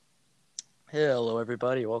Hello,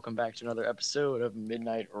 everybody. Welcome back to another episode of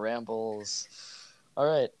Midnight Rambles. All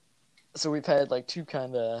right, so we've had like two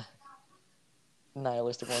kind of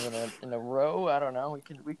nihilistic ones in a row. I don't know. We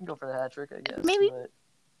can go for the hat trick, I guess, Maybe, but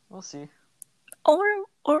we'll see. or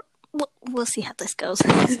we'll see how this goes.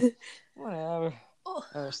 Whatever.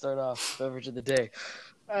 I'll start off beverage of the day.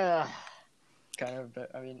 Kind of.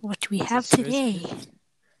 I mean, What do we it's have today?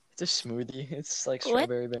 It's a smoothie. It's like What?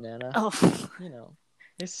 strawberry banana. Oh, You know,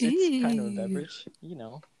 it's kind of a beverage. You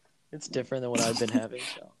know, it's different than what I've been having.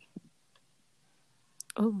 So.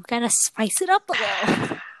 Oh, gotta spice it up a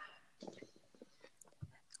little.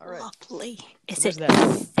 All right. Lovely. Is So it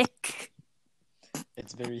that. thick?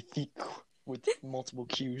 It's very thick with multiple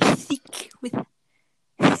cues. Thick with.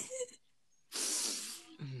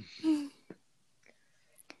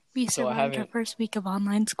 We survived our first week of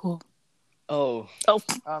online school. Oh. Oh.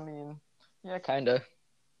 I mean, yeah, kinda.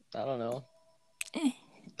 I don't know. Eh.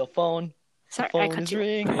 The phone. Sorry, the phone I cut is you.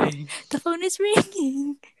 ringing. The phone is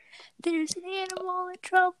ringing. There's an animal in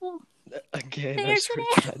trouble. Again, There's an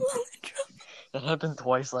animal in trouble. That happened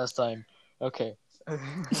twice last time. Okay.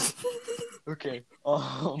 Okay.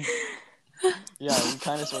 Yeah, we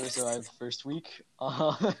kind of sort of survived the first week.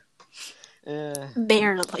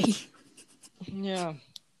 Barely. Yeah.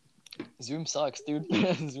 Zoom sucks, dude.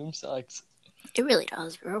 Zoom sucks. It really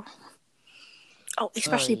does, bro. Oh,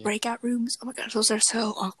 especially breakout rooms. Oh my gosh, those are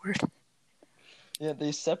so awkward. Yeah,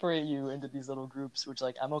 they separate you into these little groups, which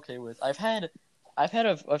like I'm okay with. I've had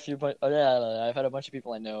a few, but I've had a bunch of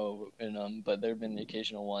people I know in them, but there've been the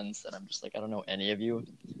occasional ones that I'm just like, I don't know any of you,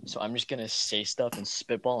 so I'm just gonna say stuff and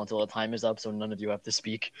spitball until the time is up, so none of you have to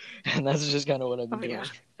speak, and that's just kind of what I've been doing.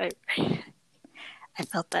 Gosh. I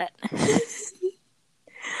felt that.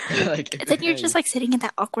 Like, and then you're just like sitting in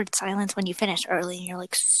that awkward silence when you finish early, and you're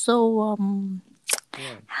like, so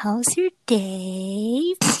yeah. How's your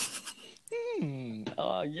day?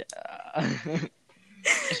 Yeah.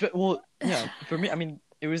 Well, yeah. For me, I mean,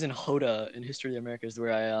 it was in HOTA in History of the Americas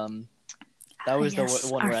where I that was the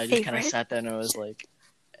one where I just kind of sat there and I was like,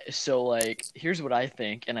 so like, here's what I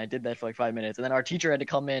think, and I did that for like 5 minutes, and then our teacher had to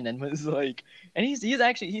come in and was like, and he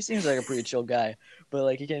seems like a pretty chill guy, but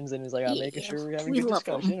like he comes in and he's like, I'm making sure we're having a good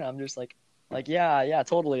discussion. And I'm just like yeah,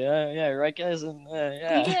 totally, yeah, right, guys, and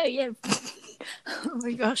yeah. Oh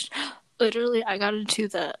my gosh, literally, I got into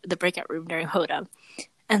the breakout room during HOTA,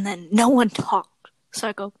 and then no one talked. So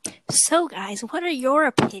I go, so guys, what are your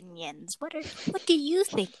opinions? What do you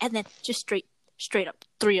think? And then just straight up,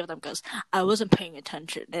 3 of them goes, I wasn't paying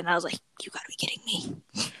attention. And I was like, you gotta be kidding me.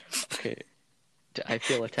 Okay. I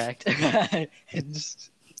feel attacked. Okay.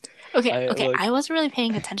 I wasn't really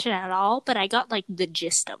paying attention at all, but I got like the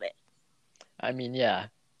gist of it. I mean, yeah.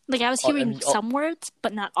 Like I was hearing some words,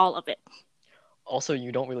 but not all of it. Also,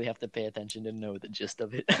 you don't really have to pay attention to know the gist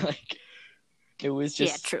of it. Like, it was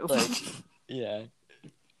just true. Like, yeah.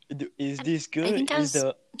 Is this good?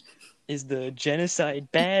 Is the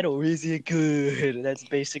genocide bad or is it good? That's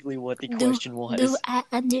basically what the question was. Do I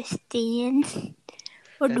understand?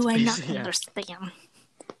 Or do I not understand?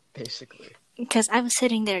 Basically. Because I was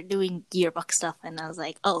sitting there doing yearbook stuff and I was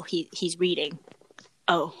like, oh, he's reading.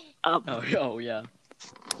 Oh, yeah.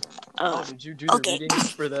 Oh, did you do the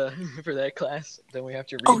readings for that class? Then we have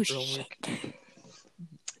to read for homework. Shit.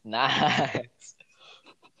 Nice.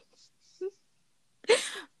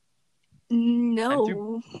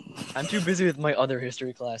 No. I'm too busy with my other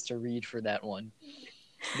history class to read for that one.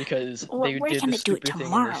 Because they did the stupid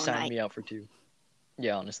thing and they signed me out for 2.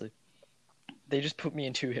 Yeah, honestly. They just put me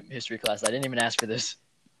in 2 history classes. I didn't even ask for this.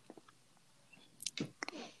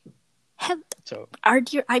 Our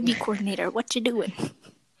dear IB coordinator, what you doing?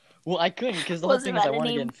 Well, I couldn't because the whole thing is I want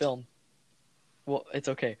to get in film. Well, it's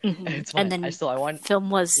okay. Mm-hmm. It's fine. And then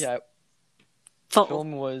film was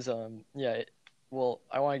well,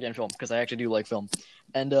 I want to get in film because I actually do like film,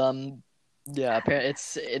 and apparently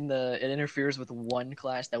it interferes with one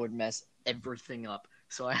class that would mess everything up,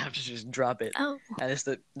 so I have to just drop it. Oh, and this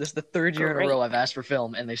is the 3rd year in a row I've asked for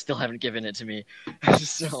film, and they still haven't given it to me.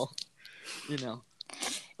 So, you know.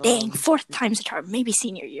 Dang, 4th time's a charm. Maybe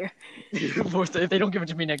senior year. If they don't give it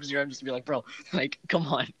to me next year, I'm just gonna be like, bro, like, come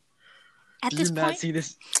on. At this point, not see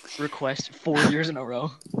this request 4 years in a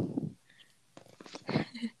row?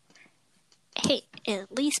 Hey,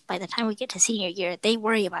 at least by the time we get to senior year, they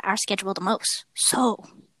worry about our schedule the most. So,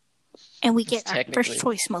 and we get our first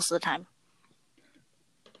choice most of the time.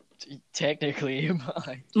 Technically,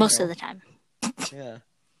 most of the time. Yeah.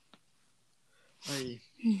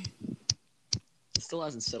 It still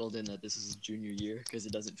hasn't settled in that this is junior year because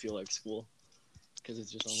it doesn't feel like school because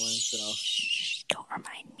it's just online. So don't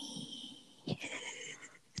remind me.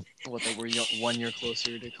 What, that we're 1 year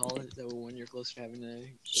closer to college? That we're 1 year closer to having the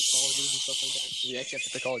colleges and stuff like that? We actually have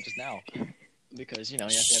to pick colleges now. Because, you have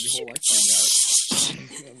to have your whole life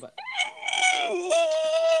planned out.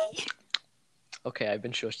 Okay, I've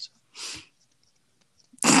been shushed.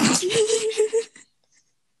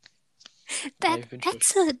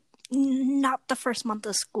 That's not the first month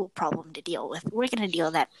of school problem to deal with. We're going to deal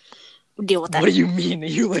with that. What do you mean?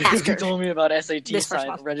 You literally told me about SAT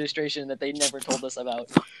registration that they never told us about.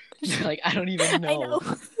 Like, I don't even know. I know.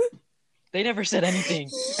 They never said anything.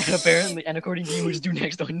 And according to you, it's due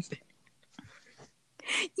next Wednesday.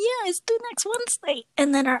 Yeah, it's due next Wednesday.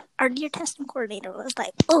 And then our dear testing coordinator was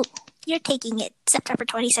like, oh, you're taking it September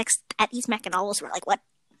 26th at East Mac and all. We're like, what?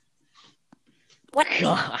 What?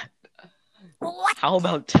 God. What? How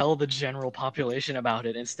about tell the general population about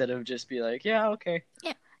it instead of just be like, yeah, okay.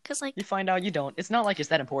 Yeah, because like... You find out you don't. It's not like it's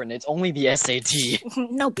that important. It's only the SAT.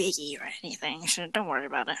 No biggie or anything. So don't worry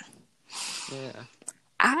about it. Yeah.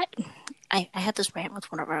 I had this rant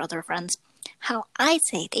with one of our other friends. How I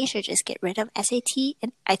say they should just get rid of SAT,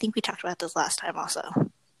 and I think we talked about this last time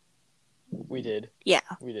also. We did. Yeah.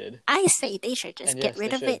 We did. I say they should just get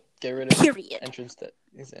rid of it. Get rid of period. Entrance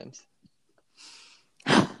exams.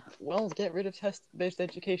 Well, get rid of test-based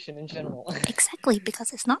education in general. Exactly,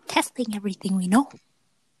 because it's not testing everything we know.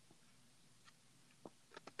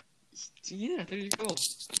 Yeah, there you go.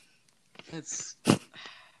 It's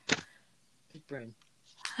big brain.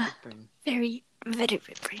 Very, very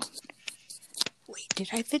big brain. Wait, did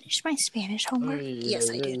I finish my Spanish homework? Yes,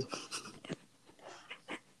 I did.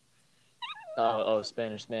 Oh,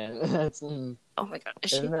 Spanish, man. That's. Oh my god.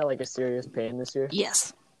 Isn't that like a serious pain this year?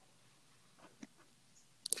 Yes.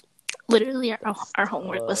 Literally, our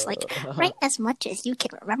homework was like, write as much as you can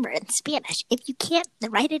remember in Spanish. If you can't,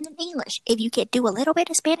 then write it in English. If you can do a little bit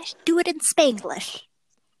of Spanish, do it in Spanglish.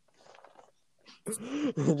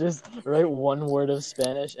 Just write one word of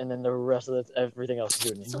Spanish, and then the rest of everything else do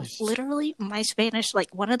in English. So literally, my Spanish,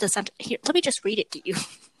 like one of the sentences here. Let me just read it to you.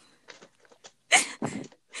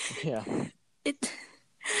 Yeah.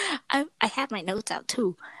 I had my notes out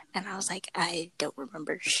too, and I was like, I don't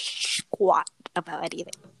remember squat about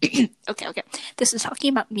anything. Okay. This is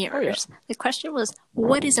talking about mirrors. Oh, yeah. The question was,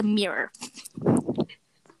 what is a mirror?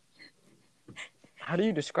 How do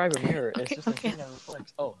you describe a mirror? It's just a thing that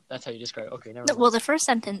reflects. Oh, that's how you describe it. Okay, never mind. Well, the first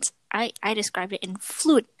sentence, I described it in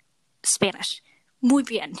fluent Spanish. Muy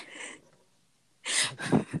bien.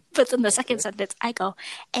 But then the second sentence, I go,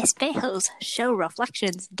 espejos show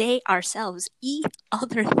reflections, they ourselves,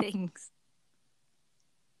 other things.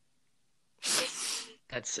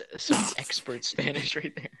 That's some expert Spanish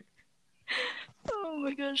right there. Oh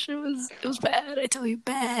my gosh, it was bad. I tell you,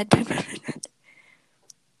 bad.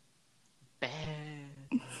 Bad.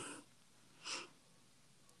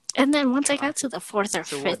 And then once I got to the fourth or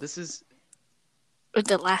fifth, this is with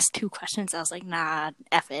the last two questions, I was like, nah,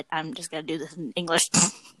 F it. I'm just gonna do this in English.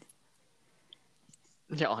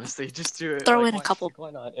 Yeah, honestly, just do it. Throw in a couple.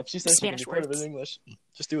 Why not? If she says Spanish she can be part of it in English,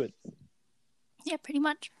 just do it. Yeah, pretty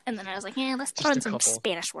much. And then I was like, yeah, let's throw in some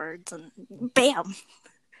Spanish words, and bam,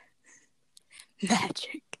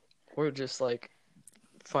 magic. Or just like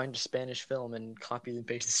find a Spanish film and copy and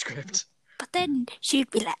paste the script. But then she'd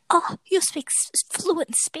be like, oh, you speak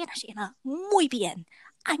fluent Spanish, Anna. Muy bien.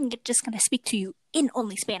 I'm just going to speak to you in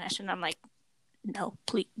only Spanish. And I'm like, no,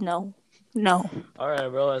 please, no. All right,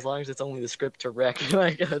 bro, as long as it's only the script to wreck,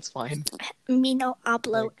 like, that's fine. Mi no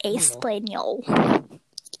hablo español.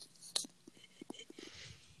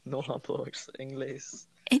 No hablo inglés.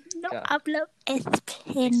 No hablo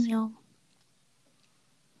español.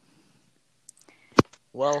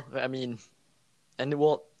 Well, I mean, at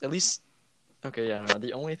least... Okay, yeah, no,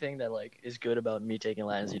 the only thing that, like, is good about me taking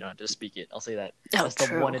Latin is you don't have to speak it. I'll say that. Oh, that's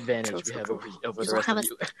true. the one advantage we have over the rest of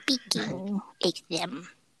you. Speaking exam.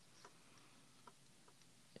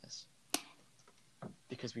 Yes.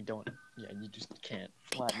 Because we don't... Yeah, you just can't.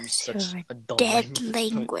 Latin's such a dull dead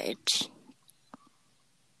language.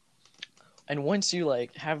 And once you,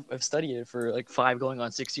 like, have studied it for, like, 5 going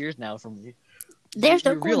on 6 years now from me, you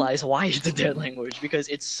realize why it's a dead language, because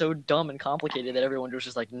it's so dumb and complicated that everyone was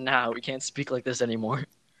just like, nah, we can't speak like this anymore.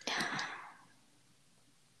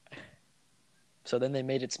 So then they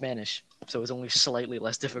made it Spanish, so it's only slightly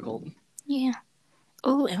less difficult. Yeah.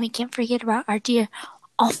 Oh, and we can't forget about our dear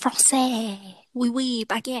en français. Oui,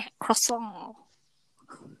 baguette, croissant.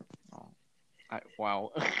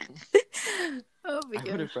 Wow. Oh my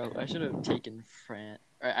god. I should have taken France.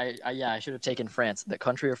 I should have taken France, the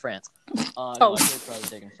country of France. No, I should have probably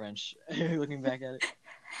taken French. Looking back at it.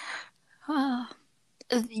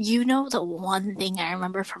 You know the one thing I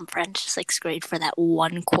remember from French 6th grade for that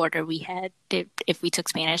one quarter we had if we took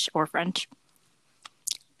Spanish or French?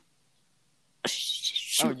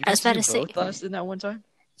 Shoot, you got to do both us in that one time?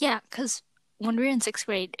 Yeah, because when we were in 6th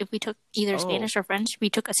grade, if we took either Spanish or French, we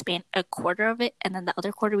took a quarter of it, and then the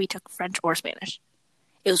other quarter we took French or Spanish.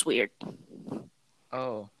 It was weird.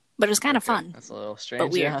 Oh. But it was kind of fun. That's a little strange.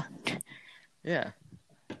 But weird. Yeah.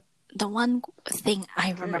 The one thing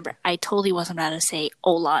I remember, I totally wasn't about to say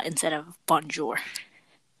hola instead of bonjour.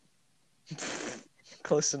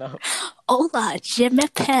 Close enough. Hola, je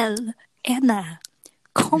m'appelle Anna.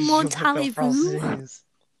 Comment allez-vous?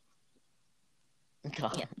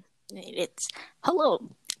 God. Yeah, it's hello,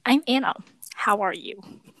 I'm Anna. How are you?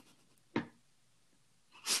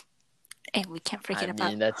 And we can't forget about.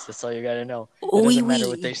 I mean, that's all you gotta know. It doesn't matter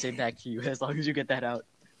what they say back to you as long as you get that out.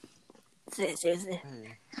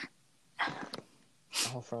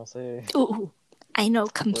 En français. Ooh, I know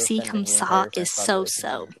comme ci, comme ça is so.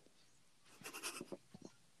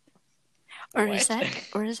 Or is that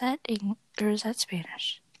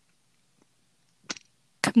Spanish?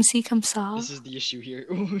 Comme ci, comme ça. This is the issue here.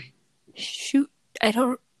 Shoot, I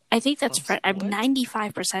think that's French. I'm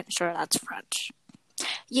 95% sure that's French.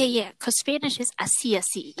 Yeah, because Spanish is así.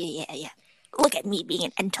 Yeah. Look at me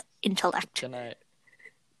being an intellect.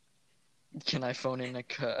 Can I phone in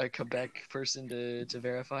a Quebec person to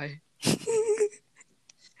verify?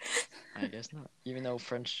 I guess not. Even though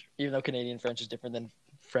Canadian French is different than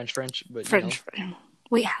French, but French.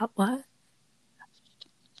 Wait, what?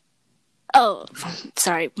 Oh,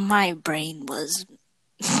 sorry, my brain was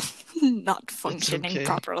not functioning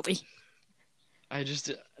properly. I just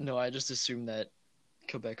assumed that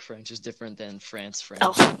Quebec French is different than France French.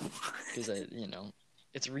 Oh, because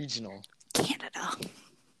it's regional. Canada.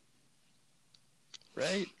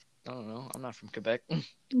 Right? I don't know. I'm not from Quebec.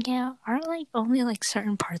 Yeah, aren't only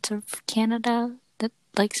certain parts of Canada that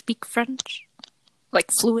speak French,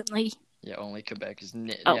 fluently? Yeah, only Quebec is.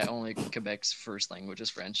 Yeah, only Quebec's first language is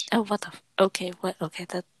French. Oh, what the? Okay, what? Okay,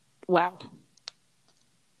 wow.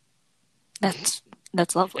 That's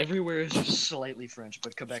lovely. Everywhere is just slightly French,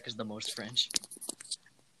 but Quebec is the most French.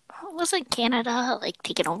 Wasn't Canada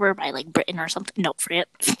taken over by Britain or something? No,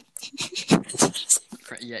 France.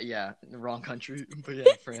 Yeah, the wrong country, but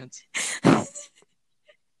yeah, France. I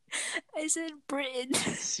said Britain.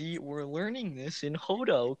 See, we're learning this in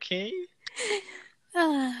Hoda, okay?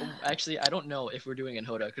 Actually, I don't know if we're doing in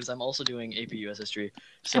Hoda because I'm also doing AP US History.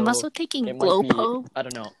 So I'm also taking GLOPO. I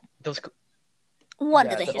don't know. Those one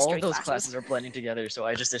of the history all of those classes are blending together, so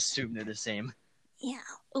I just assume they're the same. Yeah.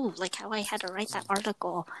 Ooh, how I had to write that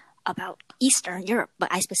article about Eastern Europe,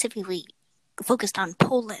 but I specifically focused on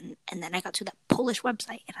Poland, and then I got to that Polish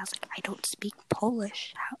website, and I was like, I don't speak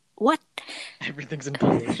Polish. What? Everything's in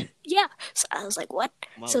Polish. Yeah. So I was like, what?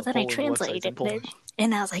 Wow, so then I translated it,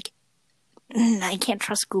 and I was like, I can't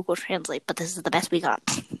trust Google Translate, but this is the best we got.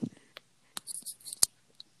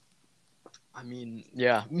 I mean,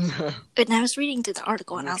 yeah. And I was reading through the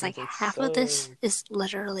article, and I was like, half of this is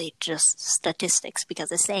literally just statistics,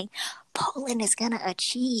 because it's saying Poland is going to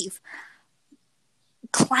achieve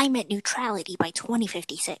climate neutrality by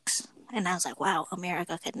 2056. And I was like, wow,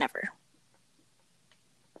 America could never.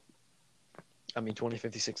 I mean,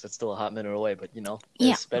 2056, that's still a hot minute away, but,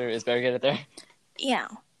 it's better to get it there. Yeah.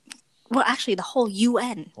 Well, actually, the whole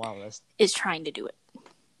UN is trying to do it.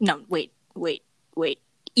 No, wait.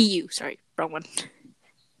 EU, sorry, wrong one.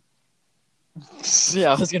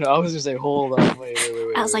 Yeah, I was gonna say, hold on, wait.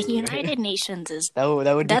 I was like, United Nations is that would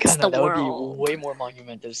world. Would be way more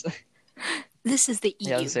monumentous. This is the EU.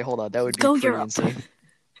 Yeah, I was gonna say, hold on, that would be Go pretty Europe. insane.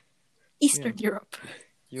 Eastern Europe.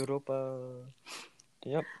 Europa.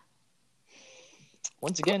 Yep.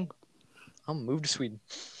 Once again, I'll move to Sweden.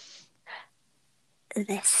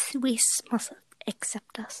 The Swiss must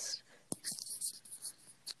accept us.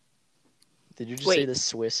 Did you just say the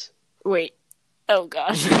Swiss? Wait. Oh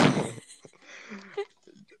gosh.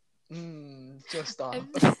 Just stop.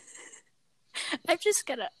 I'm just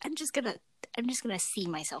gonna see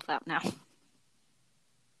myself out now.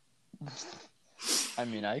 I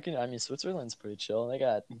mean, Switzerland's pretty chill. They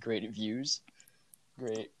got great views.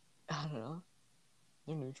 Great. I don't know.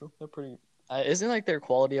 They're neutral. They're pretty. Isn't their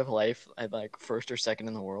quality of life at first or second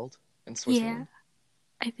in the world in Switzerland?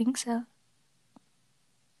 Yeah, I think so.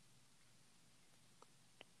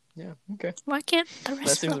 Yeah. Okay. Why can't the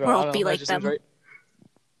rest of the world be like them? Right.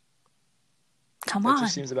 Come on. That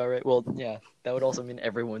just seems about right. Well, yeah, that would also mean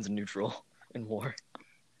everyone's neutral in war.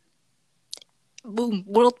 Boom!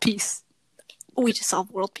 World peace. We just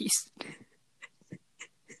solved world peace.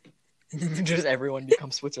 Just everyone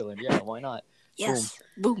becomes Switzerland. Yeah, why not? Yes.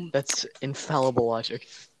 Boom. That's infallible logic.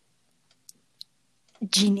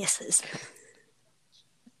 Geniuses.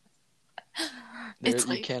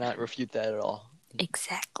 You cannot refute that at all.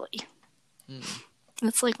 Exactly.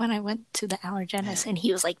 It's like when I went to the allergenist and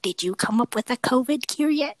he was like, "Did you come up with a COVID cure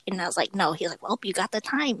yet?" And I was like, "No." He's like, "Well, you got the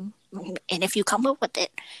time. And if you come up with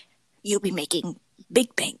it, you'll be making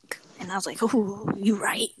big bank." And I was like, "Ooh, you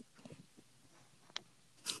right."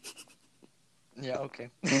 Yeah, okay.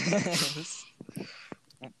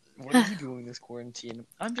 What are you doing this quarantine?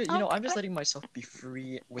 I'm just letting myself be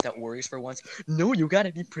free without worries for once. No, you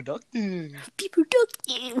gotta be productive. Be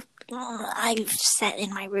productive. I've sat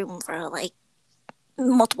in my room for like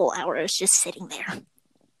multiple hours just sitting there.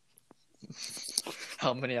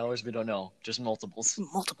 How many hours? We don't know. Just multiples.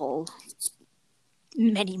 Multiple.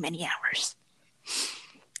 Many, many hours.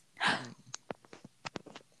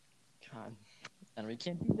 God. And we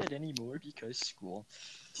can't do that anymore because school.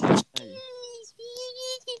 Hey.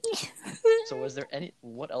 So was there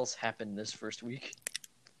what else happened this first week?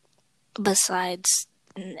 Besides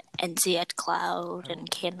NCED Cloud and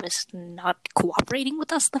Canvas not cooperating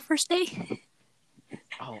with us the first day?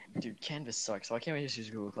 Oh, dude, Canvas sucks. Why can't we just use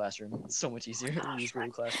Google Classroom? It's so much easier to use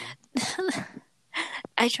Google Classroom.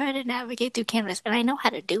 I try to navigate through Canvas, and I know how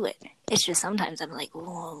to do it. It's just sometimes I'm like,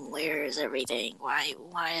 "Whoa, where is everything? Why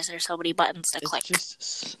is there so many buttons to click?"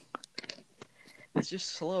 It's just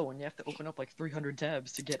slow, and you have to open up like 300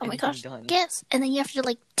 tabs to get anything done. Yes, and then you have to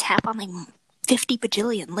like tap on like 50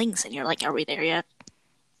 bajillion links, and you're like, "Are we there yet?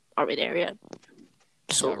 Are we there yet?"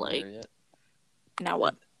 So like, now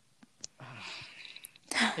what?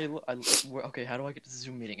 Hey, look, okay, how do I get to the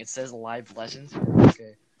Zoom meeting? It says live lessons.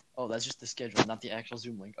 Okay. Oh, that's just the schedule, not the actual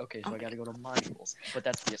Zoom link. Okay, so I gotta go to modules. But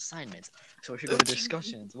that's the assignments. So I should go to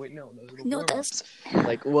discussions. Wait, no, those are the warm-ups.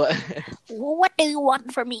 Like, what? What do you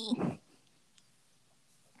want from me?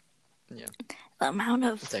 Yeah. The amount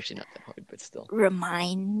of... It's actually not that hard, but still.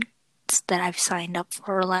 ...reminds that I've signed up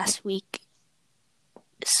for last week.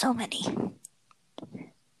 So many.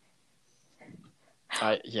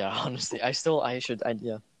 Yeah, honestly,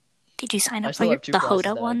 yeah. Did you sign up for the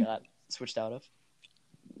HODA one? I got switched out of.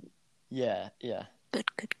 Yeah. Good.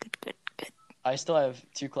 I still have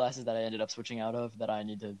 2 classes that I ended up switching out of that I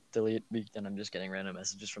need to delete, and I'm just getting random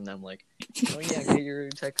messages from them like, "Oh yeah, get your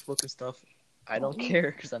textbook and stuff." I don't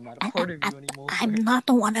care because I'm not a part of you anymore. I'm not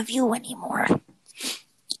one of you anymore.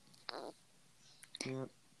 Yeah.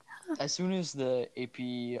 As soon as the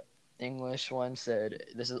AP English one said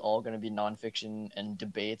this is all going to be nonfiction and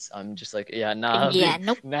debates, I'm just like, yeah, nah. Yeah,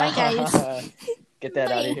 nope. Nah. Bye, guys. Get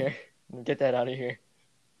that out of here. Get that out of here.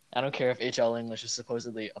 I don't care if HL English is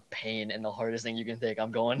supposedly a pain and the hardest thing you can take.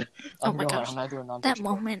 I'm going. I'm not doing nonfiction. That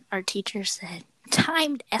moment our teacher said,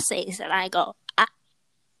 timed essays, and I go,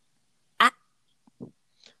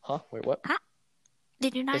 Huh? Wait, what?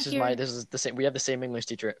 Did you not hear? This is the same. We have the same English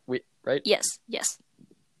teacher. Right? Yes.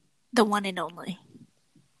 The one and only.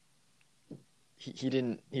 He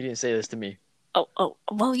didn't say this to me. Oh.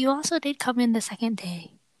 Well, you also did come in the second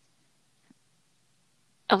day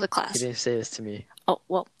of the class. He didn't say this to me. Oh,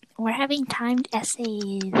 well, we're having timed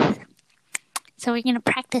essays. So we're going to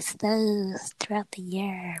practice those throughout the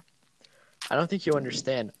year. I don't think you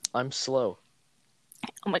understand. I'm slow.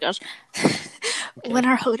 Oh my gosh. Okay. When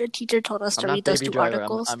our HODA teacher told us to read those 2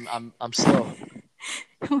 articles. I'm slow.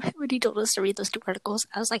 When he told us to read those 2 articles,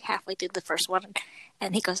 I was like halfway through the first one.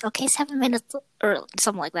 And he goes, okay, 7 minutes or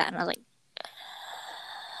something like that. And I was like,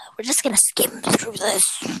 we're just going to skim through this.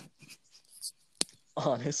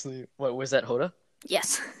 Honestly. What, was that HODA?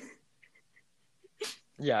 Yes.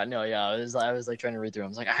 Yeah, no, yeah. I was like trying to read through them. I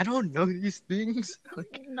was like, I don't know these things.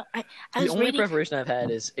 Like, no, the only preparation I've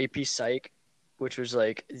had is AP Psych, which was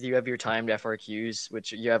like you have your timed FRQs,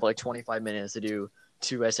 which you have like 25 minutes to do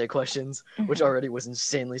 2 essay questions, which already was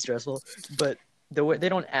insanely stressful. But the way they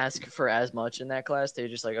don't ask for as much in that class, they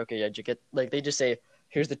just like, okay, yeah, you get like they just say,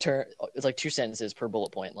 here's the term. It's like 2 sentences per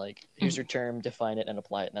bullet point. Like, here's your term, define it, and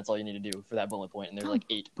apply it, and that's all you need to do for that bullet point. And there's like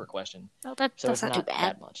 8 per question. Oh, that's not too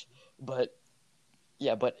bad. That much. But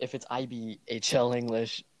yeah, but if it's IB, HL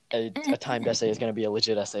English, a timed essay is going to be a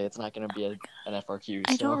legit essay. It's not going to be an FRQ.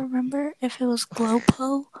 I don't remember if it was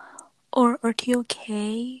Glopo or TOK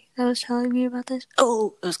that was telling me about this.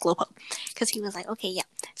 Oh, it was Glopo. Because he was like, okay, yeah.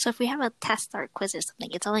 So if we have a test or a quiz or something,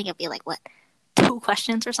 it's only going to be like, what, 2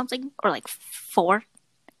 questions or something? Or like 4?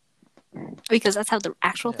 Because that's how the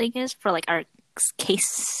actual thing is for like our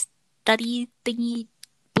case study thingy,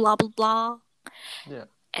 blah, blah, blah. Yeah.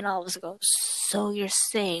 And all of us go, so you're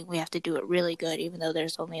saying we have to do it really good, even though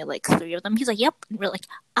there's only like 3 of them? He's like, yep. And we're like,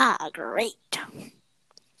 great.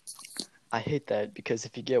 I hate that because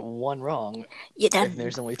if you get one wrong, and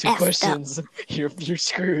there's only 2 questions, you're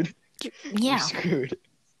screwed. Yeah. You're screwed.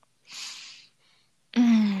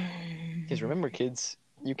 Because remember, kids,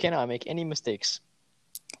 you cannot make any mistakes.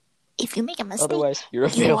 If you make a mistake, otherwise you're a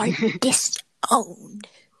failure. You are disowned.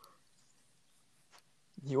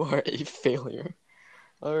 You are a failure.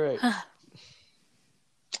 All right.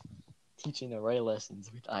 Teaching the right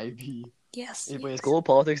lessons with IB. Yes. Wait, is global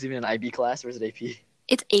politics even an IB class or is it AP?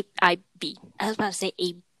 It's IB. I was about to say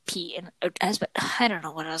AP, and I don't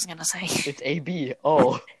know what I was gonna say. It's AB.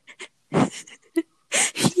 Oh.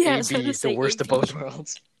 Yeah, AB, the worst AB. of both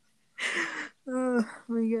worlds. Oh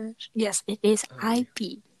my gosh. Yes, it is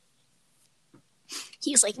IB.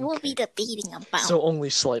 He's like, we'll be debating about so only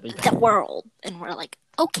slightly the world, and we're like,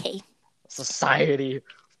 okay. Society.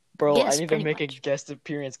 Bro, yes, I need to make a guest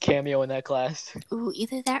appearance cameo in that class. Ooh,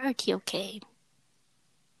 either that or TOK.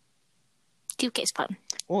 TOK's fun.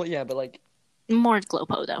 Well, yeah, but like... More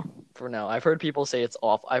Glopo, though. For now. I've heard people say it's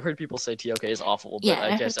awful. I've heard people say TOK is awful, but yeah,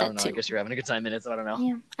 I guess, I don't know. Too. I guess you're having a good time in it, so I don't know.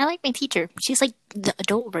 Yeah, I like my teacher. She's like the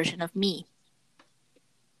adult version of me.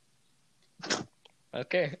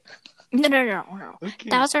 Okay. No. Okay.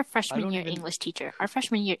 That was our freshman year English teacher. Our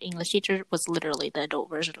freshman year English teacher was literally the adult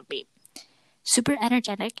version of me. Super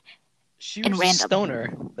energetic and random.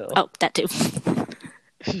 Stoner, though. Oh, that too.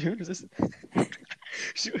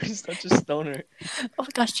 She was such a stoner. Oh my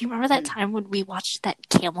gosh, do you remember that time when we watched that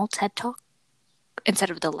Camel TED Talk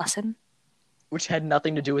instead of the lesson? Which had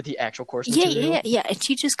nothing to do with the actual course material? Yeah. And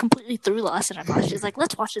she just completely threw the lesson at us. She's like,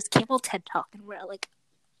 let's watch this Camel TED Talk. And we're like,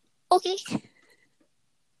 okay.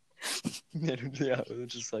 Yeah, it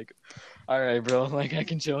was just like, all right, bro, like I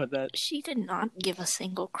can show it that. She did not give a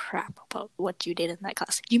single crap about what you did in that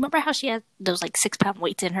class. Do you remember how she had those like 6-pound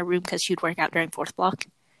weights in her room because she'd work out during fourth block?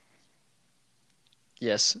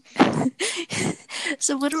 Yes.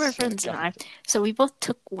 So one of our friends and I, so we both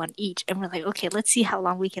took one each, and we're like, okay, let's see how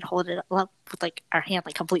long we can hold it up with like our hand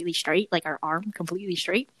like completely straight, like our arm completely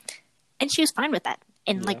straight. And she was fine with that.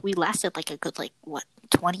 And like we lasted like a good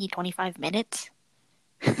 20-25 minutes.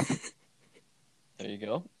 There you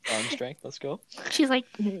go. Arm strength. Let's go. She's like,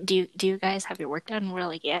 do you guys have your work done? And we're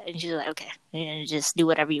like, yeah. And she's like, okay, and just do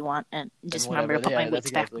whatever you want, and just remember to put my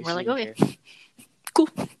weights back. And we're like, okay, cool.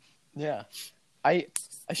 Yeah,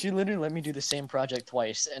 she literally let me do the same project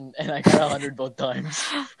twice, and I got 100 both times.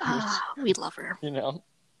 We love her. You know.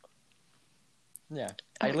 Yeah,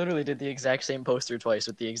 I literally did the exact same poster twice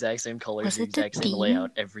with the exact same colors, the exact same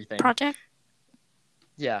layout, everything. Project.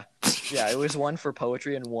 Yeah, it was one for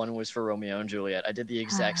poetry and one was for Romeo and Juliet. I did the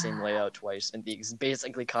exact same layout twice and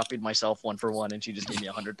basically copied myself one for one, and she just gave me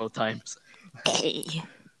 100 both times. Hey.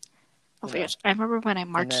 Oh my gosh, I remember when I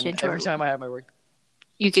marched into every time I had my work.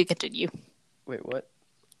 You could continue. Wait, what?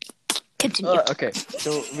 Continue. Okay,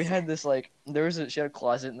 so we had this she had a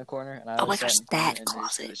closet in the corner, and I oh my gosh, that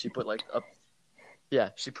closet. She put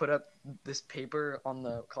she put up this paper on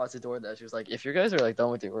the closet door that she was like, if you guys are done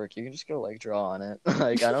with your work, you can just go draw on it.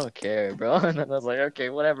 I don't care, bro. And then I was like, okay,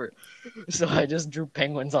 whatever. So I just drew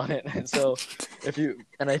penguins on it. And so I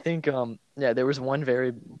think there was one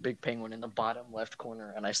very big penguin in the bottom left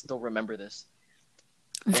corner, and I still remember this.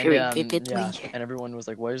 Very vividly. Yeah, and everyone was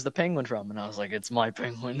like, where's the penguin from? And I was like, it's my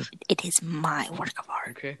penguin. It is my work of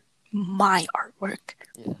art. Okay. My artwork.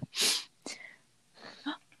 Yeah.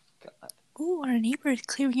 Oh, our neighbor is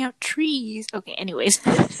clearing out trees. Okay, anyways.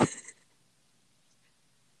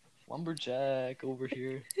 Lumberjack over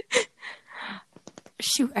here.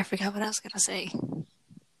 Shoot, I forgot what I was going to say.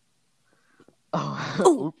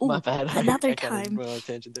 Oh, my bad. Another time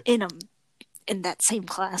in that same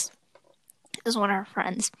class, it was one of our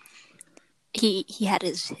friends. He had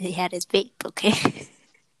his vape, okay?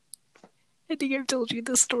 I think I've told you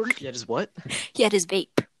this story. He had his what? He had his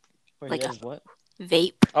vape. Wait, he had his what?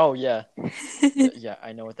 Vape. Oh, yeah. Yeah,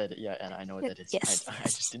 I know what that is. Yeah, and I know what that is. Yes. I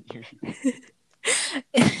just didn't hear you.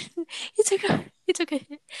 It's okay.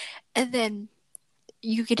 And then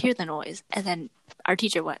you could hear the noise. And then our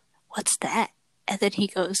teacher went, what's that? And then he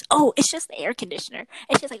goes, oh, it's just the air conditioner.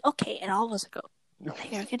 And she's like, okay. And all of us go,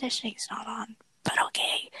 the air conditioning's not on, but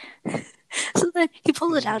okay. So then he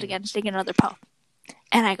pulls it out again to take another puff.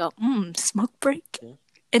 And I go, smoke break? Yeah.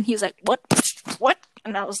 And he's like, what? What?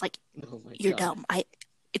 And I was like, you're dumb.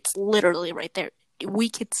 It's literally right there. We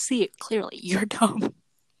could see it clearly. You're dumb.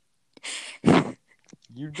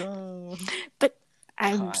 You're dumb. But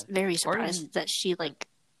I'm very surprised that she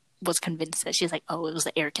was convinced that she's like, oh, it was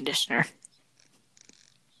the air conditioner.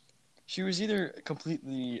 She was either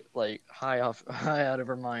completely high out of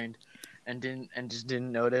her mind and just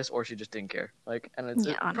didn't notice, or she just didn't care. And it's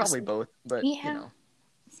probably both. But you know.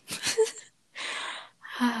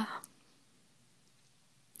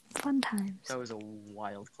 times. That was a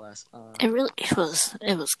wild class. It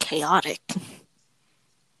was chaotic.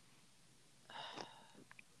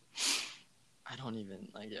 I don't even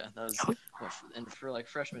that was and for like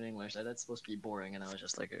freshman English that's supposed to be boring, and that was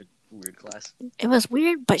just like a weird class. It was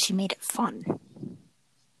weird, but she made it fun.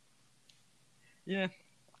 Yeah.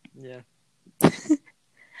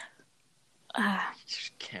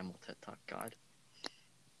 Camel TED Talk, God.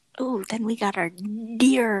 Oh, then we got our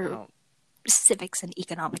dear civics and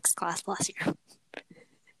economics class last year.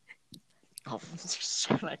 Oh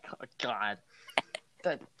God.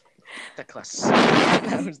 That class.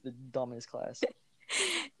 That was the dumbest class.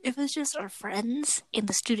 It was just our friends and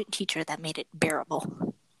the student teacher that made it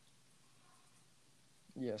bearable.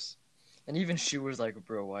 Yes. And even she was like,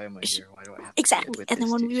 bro, why am I here? Why do I have to exactly. with and then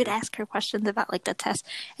this when teacher? we would ask her questions about like the test,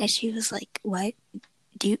 and she was like, what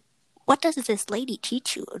does this lady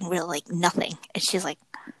teach you? And we're like, nothing. And she's like,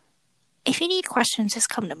 if you need questions, just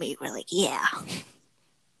come to me. We're like, yeah.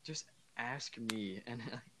 Just ask me. And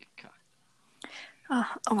God.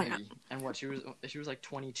 Oh my God. And what she was like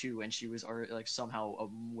 22, and she was already like somehow a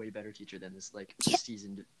way better teacher than this like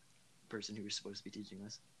seasoned person who was supposed to be teaching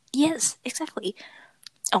us. Yes, exactly.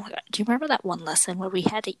 Oh my God. Do you remember that one lesson where we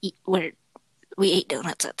had to eat, where we ate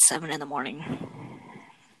donuts at 7 a.m?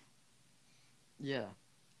 Yeah.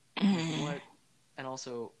 What? And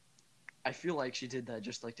also, I feel like she did that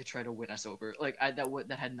just like to try to win us over. Like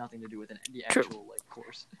that had nothing to do with the actual like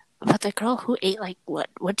course. But the girl who ate like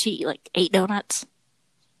what'd she eat, like 8 donuts?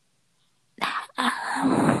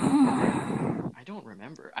 I don't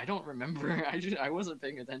remember. I wasn't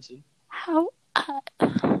paying attention. How 8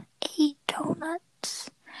 donuts?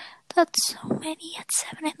 That's so many at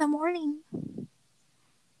 7 a.m.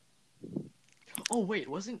 Oh wait,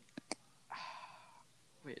 wasn't?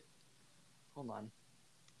 Wait, hold on.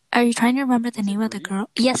 Are you trying to remember the name of the girl?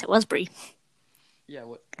 Yes, it was Brie. Yeah.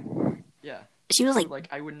 What? Yeah. She was like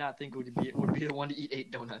I would not think would be the one to eat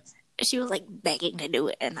 8 donuts. She was like begging to do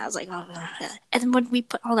it, and I was like, oh. And then when we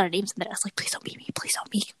put all our names in there, I was like, please don't be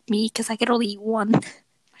me, because I could only eat one.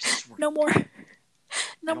 No more.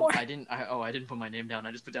 No more. I didn't put my name down.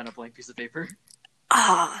 I just put down a blank piece of paper.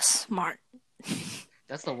 Ah, smart.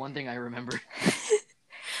 That's the one thing I remember.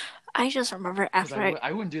 I just remember after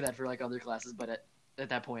I wouldn't do that for like other classes, but at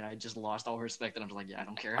that point I just lost all respect, and I'm just like, yeah, I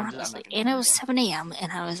don't care. Honestly, and it was 7 a.m.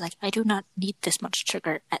 and I was like, I do not need this much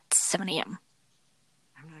sugar at 7 a.m.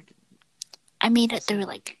 I'm not gonna... I made it through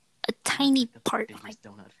like a tiny part of my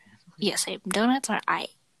donut fan. Yeah, same. Donuts are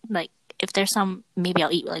like if there's some, maybe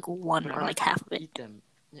I'll eat like one or like half of it. Eat them.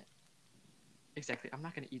 Yeah. Exactly. I'm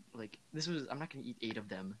not gonna eat I'm not gonna eat 8 of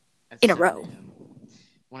them in a row.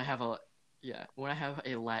 When I have a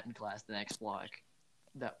Latin class the next block,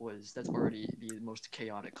 that's already the most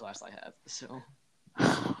chaotic class I have. So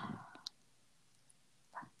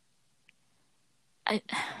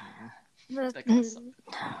that class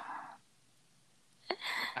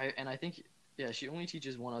I think she only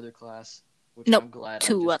teaches one other class, which I'm glad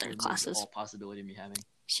 2 other classes. All possibility of me having.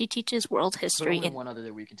 She teaches world history and one other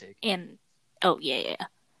that we can take. And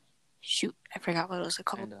shoot, I forgot what it was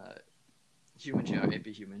called. And human geo, AP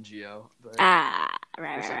human geo. But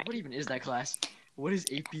right. What even is that class? What is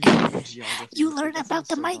AP human geography? You learn about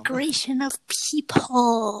the migration of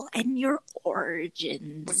people and your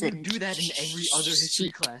origins. But you do that in every other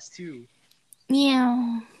history class too.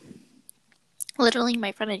 Yeah. Literally,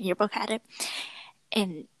 my friend in yearbook had it,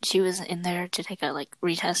 and she was in there to take a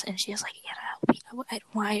retest, and she was like,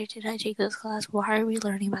 why did I take this class? Why are we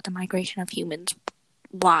learning about the migration of humans?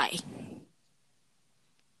 Why?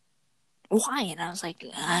 And I was like,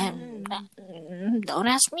 don't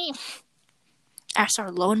ask me. Ask our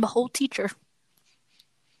lo and behold teacher.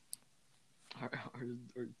 Our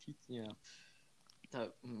teacher,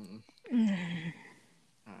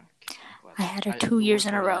 I had her 2 years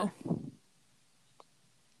in a row.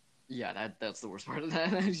 Yeah, that's the worst part of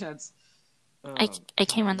that. I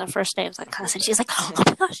came on the first day of that class, and she's like, oh my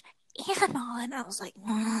gosh, Anna. And I was like,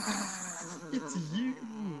 it's you.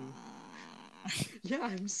 Yeah,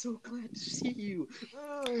 I'm so glad to see you.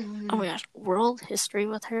 Oh my gosh, world history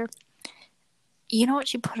with her. You know what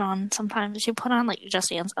she put on sometimes? She put on Just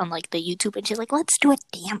Dance on the YouTube, and she's like, let's do a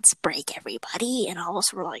dance break, everybody. And all of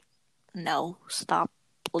us were like, no, stop,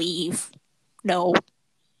 leave, no.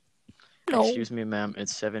 Excuse me, ma'am.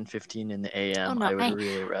 It's 7:15 in the a.m. I would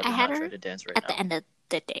really rather not try to dance right now. At the end of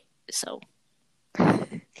the day, so.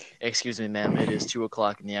 Excuse me, ma'am. It is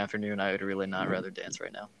 2:00 in the afternoon. I would really not rather dance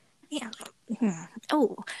right now. Yeah.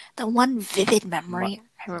 Oh, the one vivid memory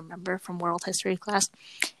I remember from world history class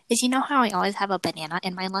is, you know how I always have a banana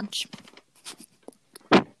in my lunch?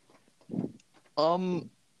 I'll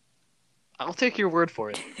take your word for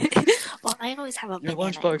it. I always have a Your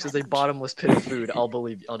banana lunchbox is a lunch. bottomless pit of food. I'll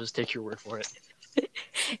believe you. I'll just take your word for it.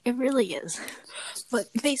 It really is. But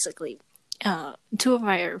basically, two of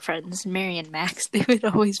my friends, Mary and Max, they would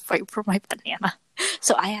always fight for my banana.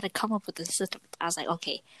 So I had to come up with a system. I was like,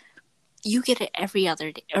 okay, you get it every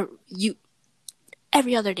other day, or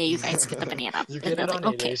every other day you guys get the banana. You get it on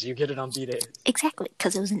A days, you get it on B days. Exactly,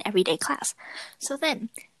 because it was an everyday class. So then,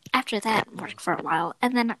 after that, worked for a while,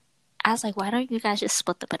 and then I was like, why don't you guys just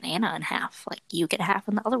split the banana in half? Like, you get half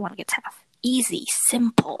and the other one gets half. Easy,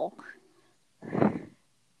 simple.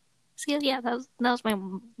 So yeah, that was my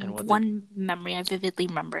one memory I vividly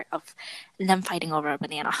remember of them fighting over a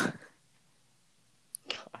banana.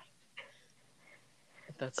 God.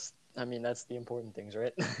 That's the important things,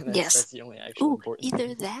 right? Yes. That's the only actual important either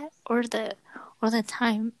things. that or the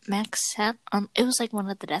time Max sat on, it was like one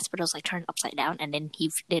of the desks, but it was like turned upside down, and then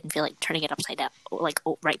he didn't feel like turning it upside down, like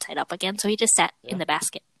right side up again, so he just sat in the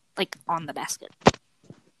basket, like on the basket.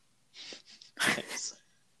 Nice.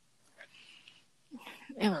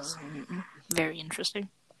 It was very interesting.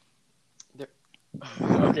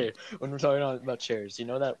 Okay, when we're talking about chairs, you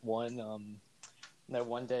know that one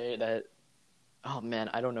day that, oh man,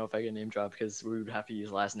 I don't know if I can name drop because we would have to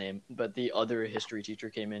use last name, but the other history teacher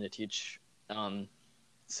came in to teach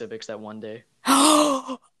civics that one day.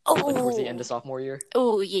 Oh, like towards the end of sophomore year.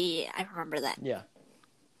 Oh yeah, I remember that.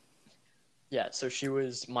 Yeah, so she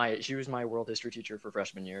was my world history teacher for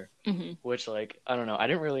freshman year, which, like, I don't know, I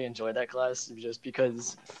didn't really enjoy that class just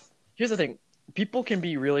because, here's the thing, people can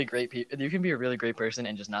be really great, you can be a really great person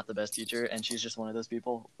and just not the best teacher, and she's just one of those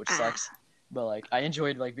people, which sucks. But like, I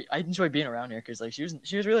enjoyed being around her because like she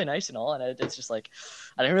was really nice and all, and it's just like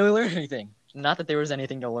I didn't really learn anything. Not that there was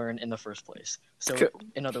anything to learn in the first place. So True.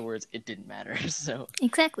 In other words, it didn't matter. So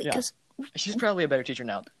exactly, because she's probably a better teacher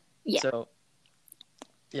now. Yeah. So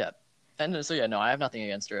yeah, and so yeah, no, I have nothing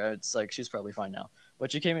against her. It's like she's probably fine now.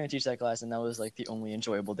 But she came in to teach that class, and that was like the only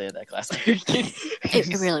enjoyable day of that class.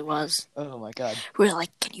 It really was. Oh my god. We were like,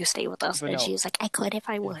 "Can you stay with us?" But and no. she was like, "I could if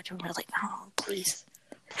I would." And we were like, "Oh, please."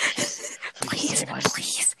 Please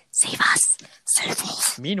save us. Save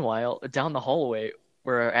us. Meanwhile, down the hallway,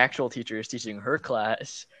 where our actual teacher is teaching her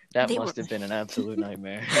class, that must have been an absolute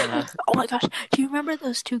nightmare. Oh my gosh. Do you remember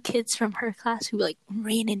those two kids from her class who like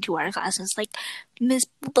ran into our class and was like, Miss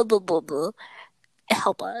blah blah blah blah,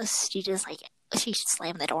 help us? She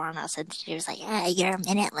slammed the door on us and she was like, you're a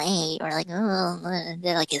minute late. Or like, oh,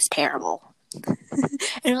 they're like, it's terrible. And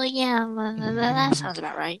we're like, yeah, that sounds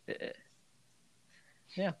about right.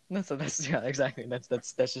 Yeah, exactly.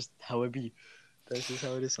 That's just how it be. That's just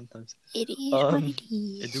how it is sometimes. It is what it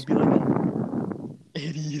is. It do be like that.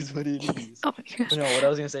 It is what it is. Oh my gosh. But no, what I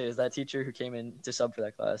was gonna say is that teacher who came in to sub for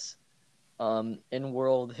that class, in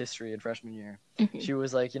world history in freshman year, she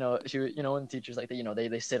was like, when teachers like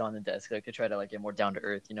they sit on the desk, like they try to like get more down to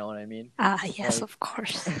earth. You know what I mean? Yes, of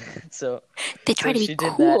course. So they try to be she cool.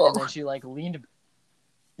 did that, and then she like leaned.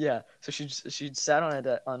 Yeah, so she sat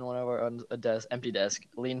on one of our empty desk,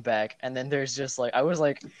 leaned back, and then there's just like I was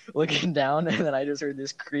like looking down, and then I just heard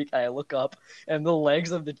this creak. I look up, and the legs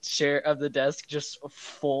of the chair of the desk just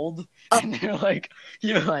fold, and they're like,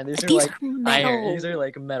 these are like iron. These are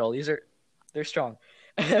like metal. They're strong,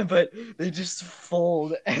 but they just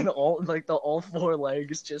fold, and all four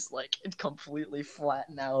legs just like completely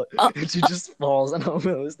flatten out, and she just falls. And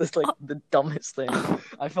it was this like the dumbest thing.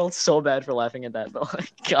 I felt so bad for laughing at that, but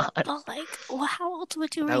like God. But like, well, how else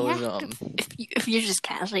would you react if you're just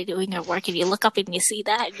casually doing your work and you look up and you see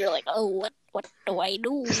that and you're like, oh, what do I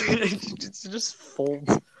do? It just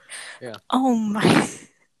folds. Yeah. Oh my.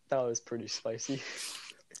 That was pretty spicy.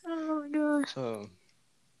 Oh my gosh.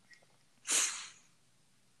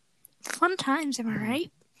 Fun times, am I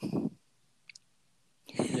right?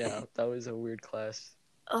 Yeah, that was a weird class.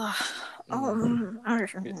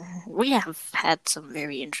 We have had some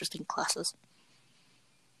very interesting classes.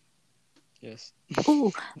 Yes.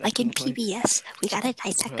 Ooh, like in PBS, we gotta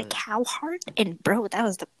dissect a cow heart, and bro, that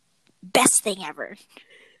was the best thing ever.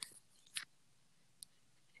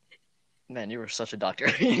 Man, you were such a doctor.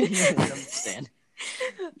 You don't understand.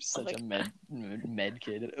 Such a med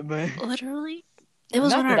kid. Literally. It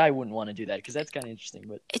was not that I wouldn't want to do that because that's kind of interesting,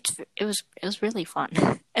 but it was really fun.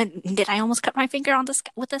 And did I almost cut my finger on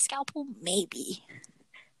with a scalpel? Maybe,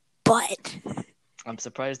 but I'm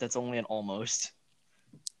surprised that's only an almost.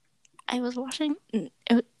 I was washing.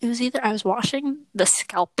 It was either I was washing the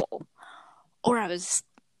scalpel, or I was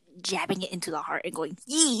jabbing it into the heart and going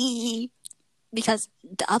yee, because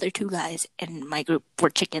the other two guys in my group were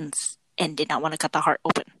chickens and did not want to cut the heart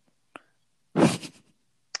open.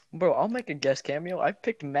 Bro, I'll make a guest cameo. I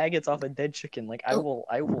picked maggots off a dead chicken. Like I will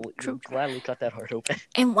True. gladly cut that heart open.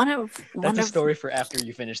 And That's a story for after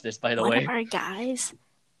you finish this, by the way. One of our guys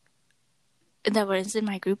that was in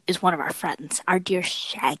my group is one of our friends, our dear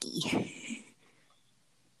Shaggy.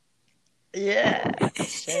 Yeah,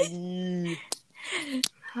 Shaggy.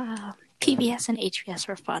 PBS and HBS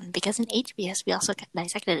were fun because in HBS we also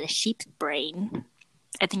dissected a sheep's brain.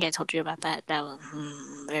 I think I told you about that. That was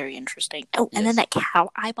very interesting. Oh, and then that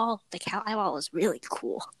cow eyeball. The cow eyeball was really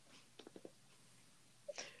cool.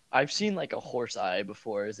 I've seen like a horse eye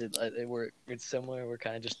before. Is it where it's similar? Where it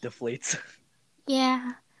kind of just deflates?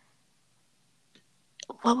 Yeah.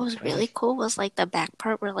 What was really cool was like the back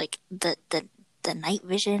part where like the night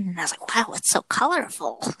vision, and I was like, wow, it's so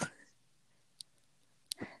colorful.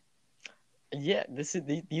 Yeah, these are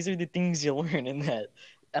the things you learn in that.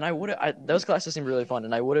 And those classes seemed really fun,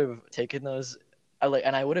 and I would have taken those. I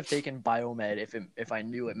would have taken biomed if I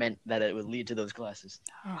knew it meant that it would lead to those classes.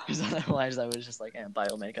 Because otherwise, I was just like,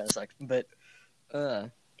 biomed kind of sucks. But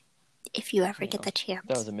if you ever get the chance,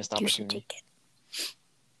 that was a missed opportunity. You should take it.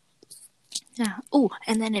 Yeah. Oh,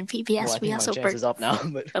 and then in PBS we also my chance is up now.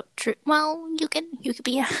 But true. Well, you could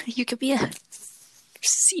be a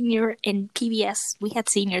senior in PBS. We had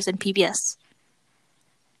seniors in PBS.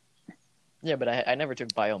 Yeah, but I never took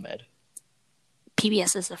biomed.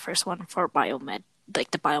 PBS is the first one for biomed, like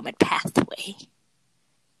the biomed pathway.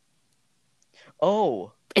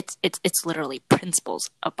 Oh. It's literally principles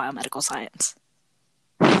of biomedical science.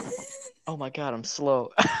 Oh my god, I'm slow.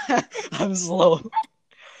 I'm slow.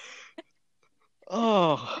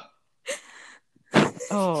 Oh.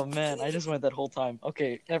 Oh man, I just went that whole time.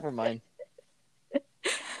 Okay, never mind.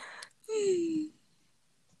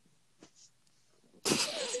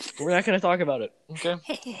 We're not going to talk about it,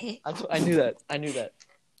 okay? I knew that.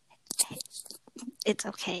 It's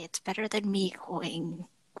okay. It's better than me going,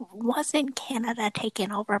 wasn't Canada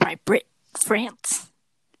taken over by France?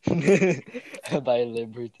 By the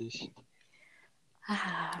British.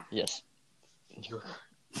 Yes.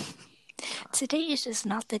 Today is just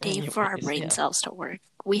not the day for our brain cells to work.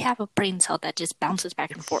 We have a brain cell that just bounces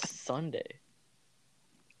back and forth.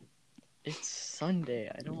 It's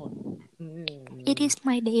Sunday. I don't... It is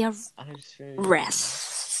my day of rest.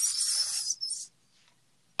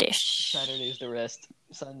 Saturday is the rest.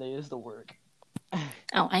 Sunday is the work.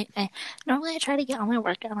 Oh, I normally I try to get all my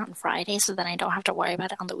work done on Friday so that I don't have to worry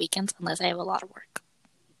about it on the weekends unless I have a lot of work.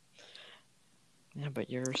 Yeah, but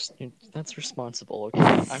that's responsible, okay?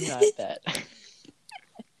 I'm not that.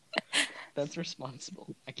 That's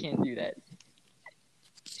responsible. I can't do that.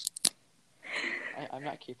 I'm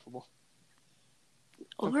not capable.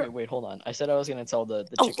 Okay, wait, hold on. I said I was going to tell the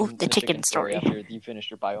chicken story after you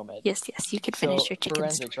finished your biomed. Yes, you can finish your chicken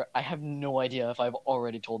forensics, story. I have no idea if I've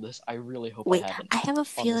already told this. I really hope I haven't. I have a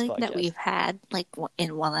feeling that we've had, like,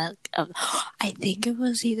 in one of... I think it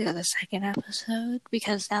was either the second episode,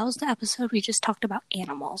 because that was the episode we just talked about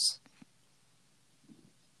animals.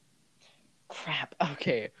 Crap.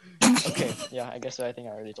 Okay. Yeah, I guess so. I think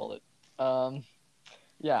I already told it.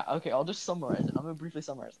 Yeah, okay, I'll just summarize it. I'm going to briefly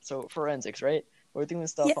summarize it. So, forensics, right? We're doing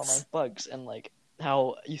stuff on like bugs and like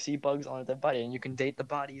how you see bugs on a dead body, and you can date the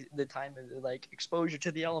body, the time of like exposure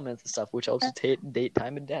to the elements and stuff, which helps you date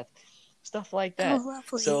time and death, stuff like that. Oh,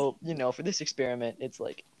 lovely. So for this experiment, it's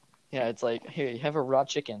like, here you have a raw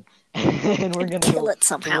chicken, and we're gonna kill it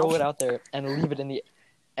somehow. Throw it out there and leave it in the,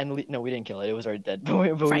 no, we didn't kill it. It was already dead, but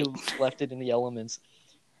we left it in the elements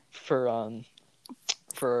for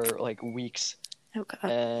like weeks. Oh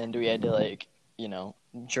god. And we had to like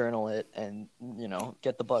journal it and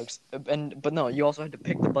get the bugs, but no, you also had to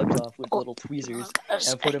pick the bugs off with little tweezers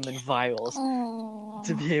and put them in vials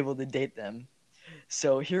to be able to date them.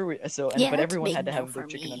 So but everyone had to have their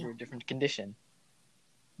chicken under a different condition.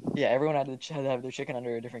 Yeah, everyone had to have their chicken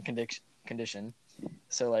under a different condition.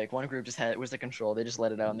 So like one group was the control, they just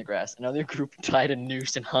let it out in the grass. Another group tied a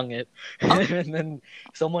noose and hung it, and then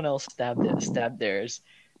someone else stabbed theirs.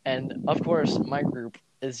 And of course, my group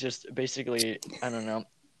is just basically, I don't know.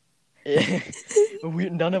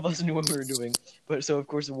 None of us knew what we were doing, but so of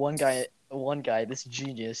course one guy, this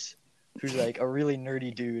genius, who's like a really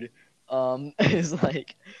nerdy dude, is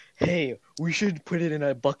like, hey, we should put it in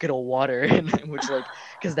a bucket of water, which like,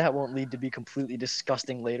 because that won't lead to be completely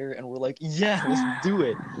disgusting later. And we're like, yeah, let's do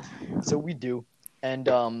it. So we do, and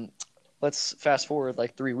let's fast forward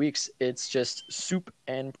like 3 weeks. It's just soup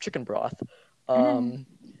and chicken broth.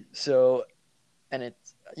 So, and it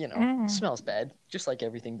smells bad, just like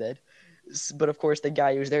everything did. But of course, the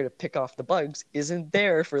guy who's there to pick off the bugs isn't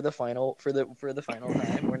there for the final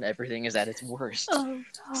time when everything is at its worst. Oh,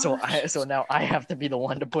 so now I have to be the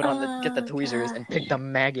one to get the tweezers and pick the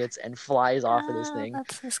maggots and flies off of this thing.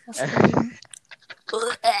 That's disgusting.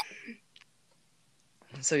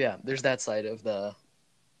 So yeah, there's that side of the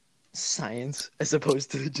science as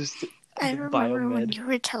opposed to just I remember biomed. when you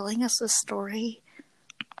were telling us a story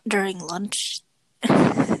during lunch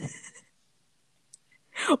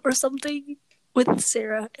or something with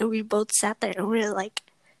Sarah, and we both sat there and we were like,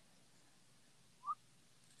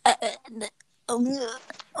 Did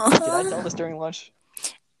I tell this during lunch?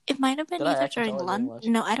 It might have been either during lunch.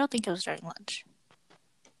 No, I don't think it was during lunch.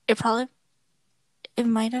 It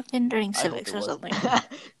might have been during civics or something. I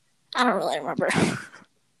don't really remember.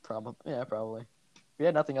 Probably. We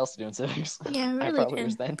had nothing else to do in civics. Yeah, really. I probably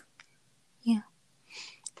was then. Yeah.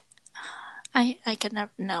 I could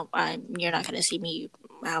never. No, you're not gonna see me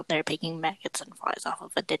out there picking maggots and flies off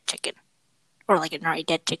of a dead chicken, or like an already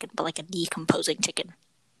dead chicken, but like a decomposing chicken.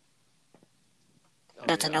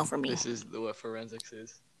 That's a no for me. This is what forensics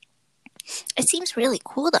is. It seems really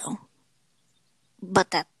cool though,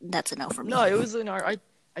 but that's a no for me. No, it was in our.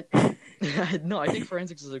 No, I think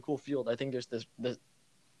forensics is a cool field. I think there's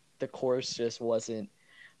the course just wasn't.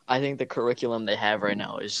 I think the curriculum they have right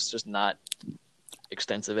now is just not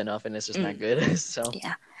extensive enough, and it's just not good. So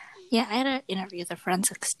yeah, I had an interview with a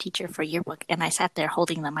forensics teacher for yearbook, and I sat there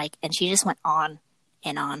holding the mic, and she just went on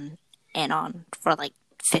and on and on for like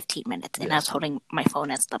 15 minutes, and I was holding my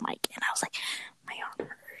phone as the mic, and I was like, my arm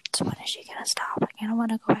hurts. When is she gonna stop? I kind of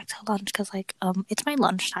want to go back to lunch because like it's my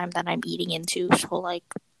lunchtime that I'm eating into, so like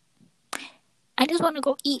I just want to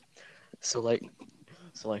go eat. So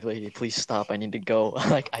lady, please stop. I need to go.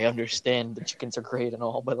 Like, I understand the chickens are great and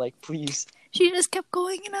all, but like, please. She just kept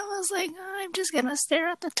going, and I was like, I'm just gonna stare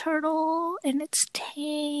at the turtle and its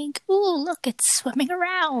tank. Ooh, look, it's swimming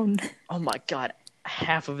around. Oh my god,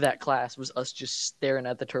 half of that class was us just staring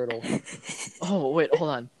at the turtle. Oh wait, hold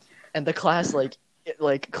on. And the class, like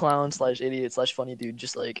clown / idiot / funny dude,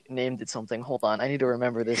 just like named it something. Hold on, I need to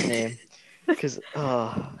remember this name because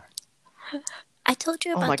I told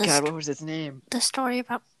you about. Oh my god, what was its name? The story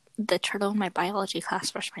about the turtle in my biology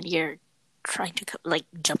class freshman year trying to like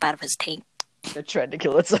jump out of his tank. It tried to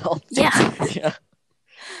kill itself. Yeah. Yeah.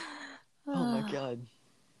 Oh my god.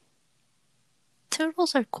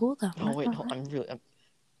 Turtles are cool though. Oh wait, no,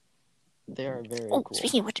 they are very cool.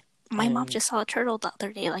 Speaking of which, my mom just saw a turtle the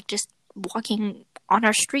other day, like just walking on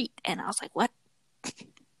our street, and I was like, "What?"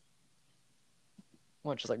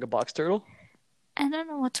 What, just like a box turtle? I don't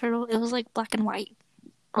know what turtle. It was like black and white,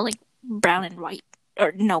 or like brown and white,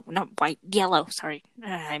 or no, not white, yellow. Sorry,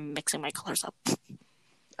 I'm mixing my colors up.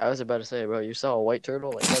 I was about to say, bro, you saw a white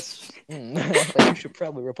turtle? Like that's, like, you should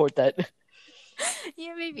probably report that.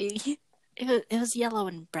 Yeah, maybe. It was yellow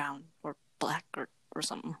and brown, or black, or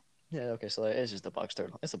something. Yeah, okay, so it's just a box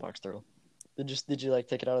turtle. It's a box turtle. Did you like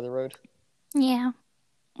take it out of the road? Yeah,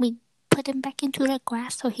 we put him back into the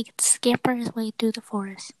grass so he could scamper his way through the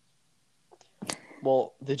forest.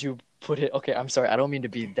 Well, did you put it? Okay, I'm sorry. I don't mean to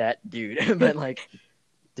be that dude, but like,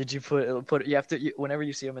 did you put? You have to. Whenever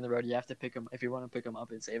you see them in the road, you have to pick them. If you want to pick them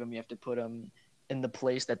up and save them, you have to put them in the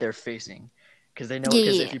place that they're facing, because they know.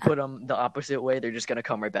 Because if you put them the opposite way, they're just gonna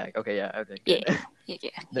come right back. Okay, yeah, okay.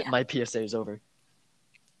 Yeah. My PSA is over.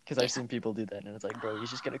 Because I've seen people do that, and it's like, bro,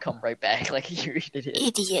 he's just gonna come right back. Like, you're an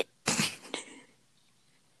idiot.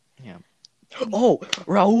 Yeah. Oh,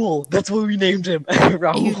 Raul. That's what we named him.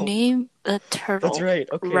 Raul. You named the turtle. That's right.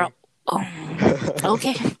 Okay.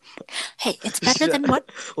 Okay. Hey, it's better than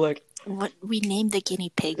what we named the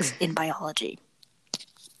guinea pigs in biology.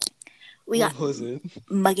 What was it?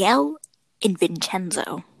 Miguel and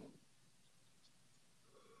Vincenzo.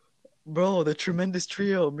 Bro, the tremendous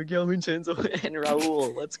trio, Miguel, Vincenzo, and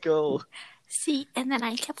Raul. Let's go. See, and then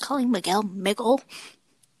I kept calling Miguel Miggle.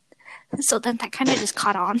 So then that kind of just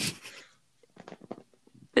caught on.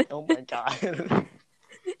 Oh my god.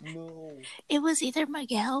 No. It was either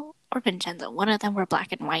Miguel or Vincenzo. One of them were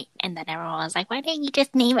black and white, and then everyone was like, why didn't you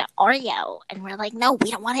just name it Oreo? And we're like, no, we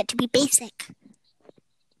don't want it to be basic.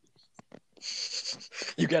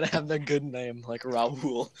 You gotta have that good name, like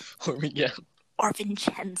Raul or Miguel. Or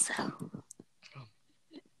Vincenzo.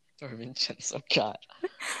 Or Vincenzo, god.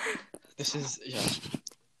 This is,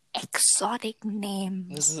 exotic name.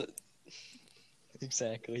 This is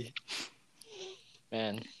exactly.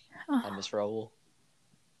 Man, I miss Raul.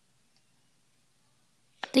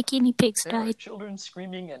 The guinea pigs died. Children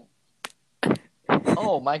screaming and...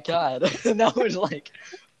 Oh my god. That was like...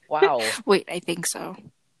 Wow. Wait, I think so.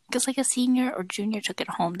 Because like a senior or junior took it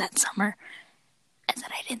home that summer. And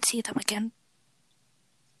then I didn't see them again.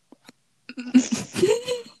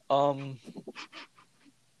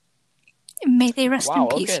 May they rest in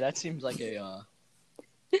peace. Okay, that seems like a.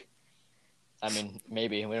 I mean,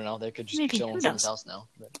 maybe we don't know. They could just chill in someone's house now.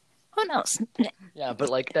 But... Who knows? Yeah, but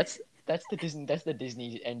like that's the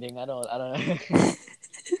Disney ending. I don't know.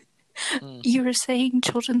 You were saying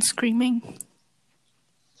children screaming.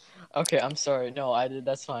 Okay, I'm sorry. No, I did.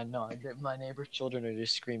 That's fine. No, my neighbor's children are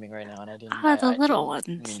just screaming right now, and I didn't. The little ones.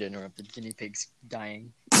 I mean to interrupt. The guinea pigs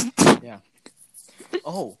dying. Yeah.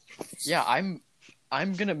 Oh, yeah.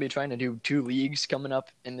 I'm gonna be trying to do 2 leagues coming up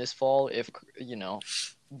in this fall. If you know.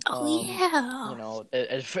 Yeah. You know,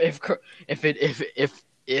 if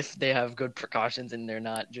they have good precautions and they're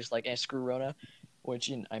not just like screw Rona, which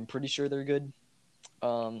I'm pretty sure they're good.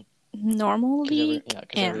 Normal league and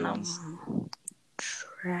everyone's...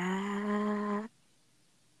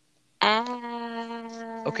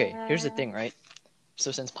 Okay, here's the thing, right?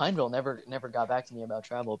 So since Pineville never got back to me about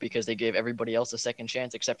travel because they gave everybody else a second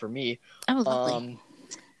chance except for me. Oh, lovely.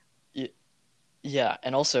 Yeah,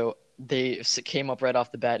 and also they came up right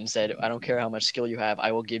off the bat and said, "I don't care how much skill you have,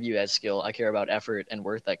 I will give you that skill. I care about effort and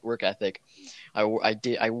work ethic." I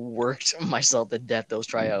worked myself to death those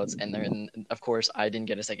tryouts, and then of course I didn't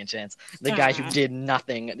get a second chance. The guy who did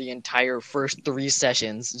nothing the entire first 3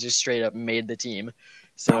 sessions just straight up made the team.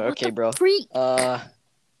 So okay, bro. Freak? I'm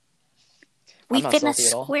not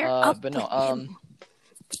salty at all. But no,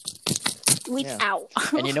 Ow.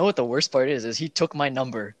 And you know what the worst part is he took my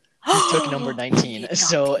number. He took number 19,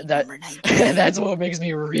 so that's what makes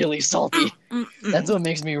me really salty. That's what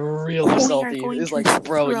makes me really salty. It's like,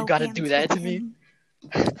 bro, you gotta do that to me.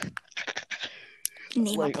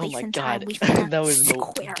 Like, oh my god, that was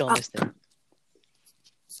the dumbest thing.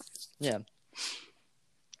 Yeah.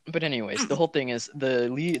 But anyways, the whole thing is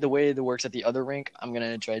the way it works at the other rink. I'm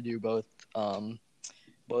gonna try to do both of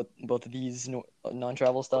these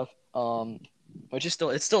non-travel stuff. Which is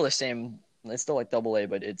still the same. It's still like AA,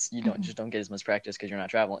 but it's you don't get as much practice because you're not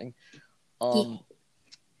traveling.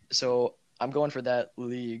 So I'm going for that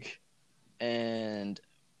league, and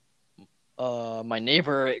my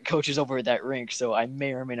neighbor coaches over at that rink, so I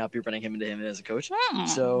may or may not be running him into him as a coach.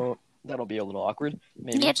 So that'll be a little awkward.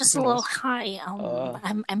 Maybe. Yeah, just a little hi.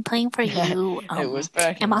 I'm playing for you. It was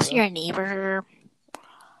back. I'm also your neighbor.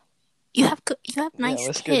 You have nice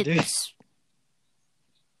kids. Good, dude.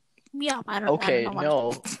 Yeah, I don't know. Okay,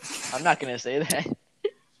 no, I'm not gonna say that.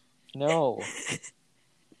 No.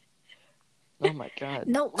 Oh my god.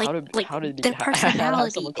 No, how did their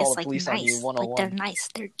personality is like nice. Like they're nice.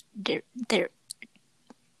 They're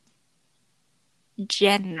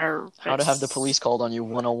generous. How to have the police called on you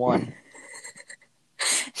 101.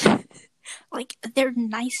 Like they're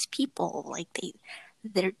nice people. Like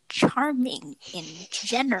they're charming and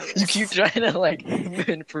generous. You keep trying to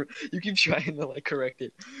correct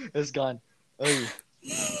it. It's gone. Oh.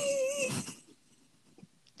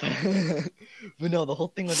 But no, the whole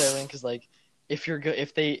thing with that rank is like, if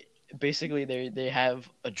they have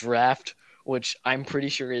a draft, which I'm pretty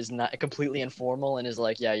sure is not completely informal and is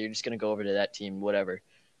like, yeah, you're just gonna go over to that team, whatever.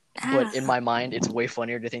 But in my mind, it's way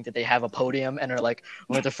funnier to think that they have a podium and are like,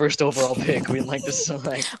 we're the first overall pick. We like this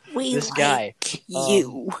guy.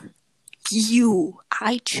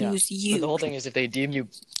 I choose you. But the whole thing is if they deem you,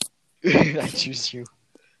 I choose you.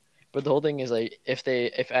 But the whole thing is like if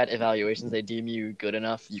at evaluations they deem you good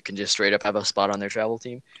enough, you can just straight up have a spot on their travel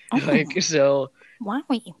team. So. Why?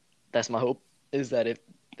 That's my hope. Is that if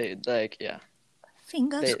they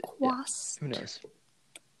Fingers crossed. Who knows?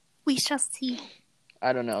 We shall see.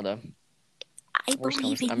 I don't know though. I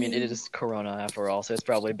believe in you. I mean, it is Corona after all, so it's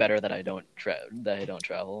probably better that I don't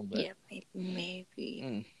travel. But... Yeah,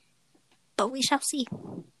 maybe. But we shall see.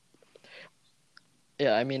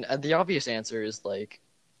 Yeah, I mean, the obvious answer is like,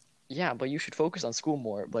 yeah, but you should focus on school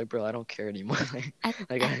more. Like, bro, I don't care anymore. At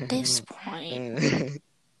this point,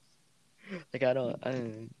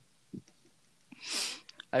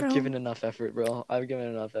 I've given enough effort, bro. I've given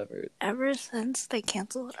enough effort. Ever since they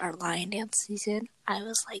canceled our Lion Dance season, I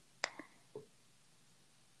was like,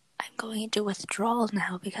 I'm going into withdrawal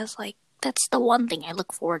now because, like, that's the one thing I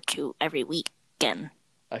look forward to every weekend.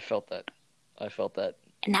 I felt that. And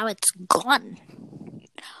now it's gone.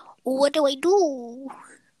 What do I do?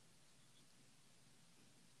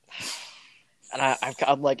 And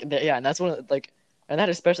I'm like, yeah, and that's one of like, and that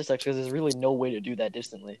especially sucks because there's really no way to do that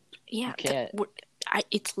distantly. Yeah, you can't.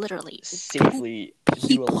 It's literally safely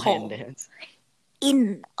do a lion dance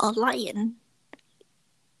in a lion,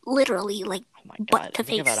 literally like butt to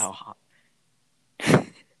face. Think about how hot.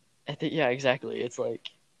 Yeah, exactly. It's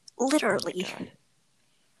like literally. Oh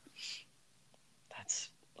that's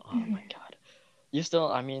oh my god. You still,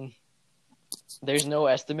 I mean, there's no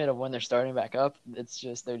estimate of when they're starting back up. It's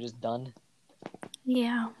just they're just done.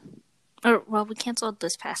 Yeah. Or well, we canceled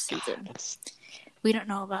this past season. We don't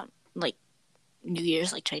know about like New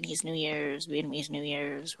Year's, like Chinese New Year's, Vietnamese New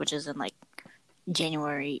Year's, which is in like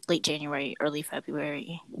January, late January, early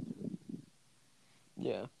February.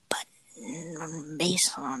 Yeah. But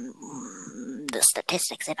based on the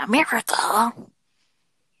statistics in America,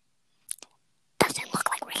 doesn't look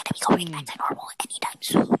like we're going to be going back to normal anytime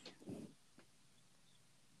soon.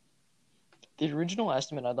 The original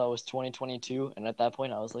estimate I thought was 2022, and at that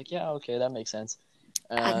point I was like, yeah, okay, that makes sense.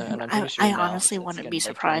 And I'm pretty sure I honestly wouldn't be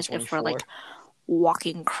surprised if we're like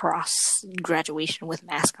walking across graduation with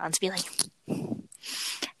masks on to be like,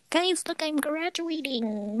 guys, look, I'm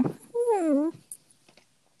graduating.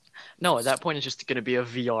 No, at that point it's just going to be a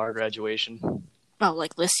VR graduation. Oh,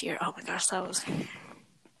 like this year. Oh my gosh, that was...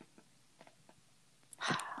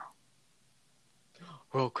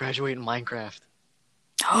 Bro, graduate in Minecraft.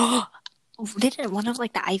 Didn't one of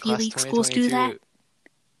like the Ivy League schools do that?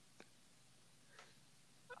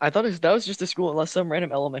 I thought that was just a school, unless some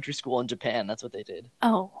random elementary school in Japan. That's what they did.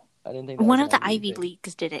 Oh. I didn't think one of the Ivy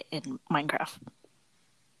Leagues did it in Minecraft.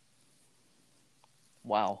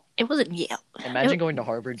 Wow. It wasn't Yale. Imagine going to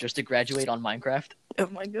Harvard just to graduate on Minecraft. Oh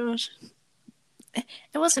my gosh.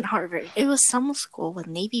 It wasn't Harvard. It was some school with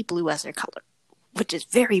navy blue as their color, which is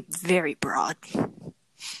very, very broad.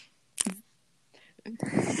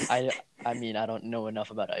 I mean, I don't know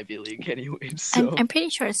enough about Ivy League anyway, so... I'm pretty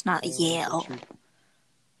sure it's not Yale.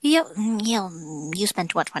 Yale, you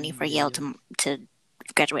spent too much money for Yale to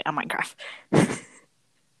graduate on Minecraft.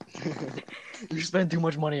 You spend too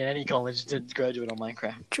much money at any college to graduate on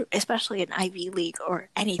Minecraft. True, especially in Ivy League or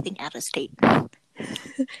anything out of state.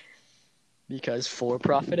 Because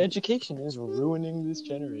for-profit education is ruining this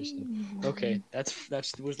generation. Okay, that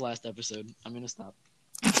was the last episode. I'm gonna stop.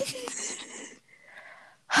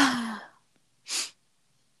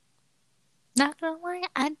 Not gonna lie,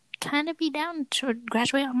 I'd kind of be down to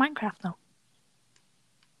graduate on Minecraft though.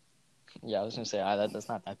 Yeah, I was gonna say that's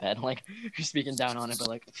not that bad. Like, you're speaking down on it, but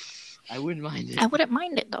like, I wouldn't mind it. I wouldn't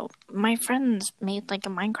mind it though. My friends made like a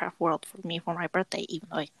Minecraft world for me for my birthday, even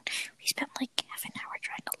though we spent like half an hour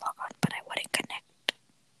trying to log on, but I wouldn't connect.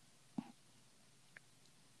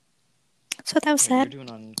 So that was sad. You're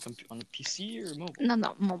doing on a PC or mobile?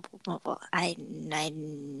 No, mobile.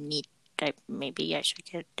 Maybe I should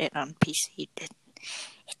get it on PC. It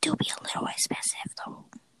do be a little expensive though.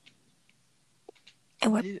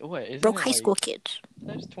 And we're broke high school kids.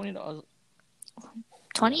 That's $20.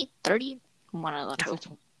 20, 30, one of the two.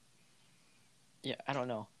 Yeah, I don't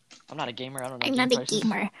know. I'm not a gamer. I don't know. I'm not a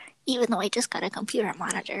gamer, even though I just got a computer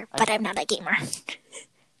monitor. But I'm not a gamer.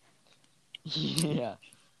 Yeah.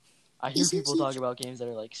 I hear people talk about games that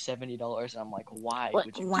are like $70, and I'm like, why would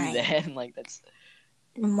you do that? Like, that's...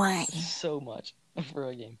 Why? So much for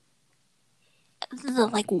a game. The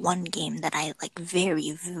like one game that I like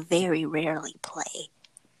very, very rarely play.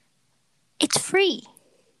 It's free.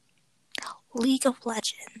 League of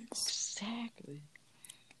Legends.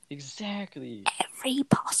 Exactly. Every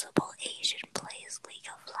possible Asian plays League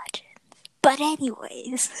of Legends. But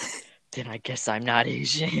anyways. Then I guess I'm not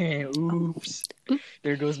Asian. Oops.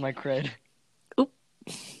 There goes my cred. Oop.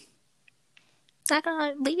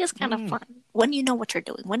 League is kind of fun when you know what you're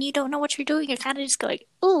doing. When you don't know what you're doing, you're kind of just going,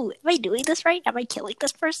 "Ooh, am I doing this right? Am I killing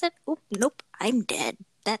this person? Oop, nope, I'm dead."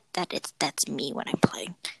 That's me when I'm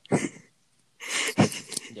playing.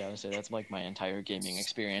 Yeah, I would say that's like my entire gaming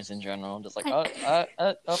experience in general. Just like, nope, yeah,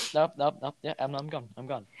 I'm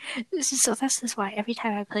gone. So this is why every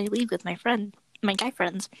time I play League with my guy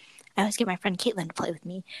friends, I always get my friend Caitlin to play with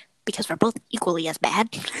me because we're both equally as bad.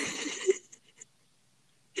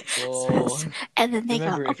 And then they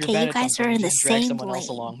go, okay, you guys are in the same lane. Else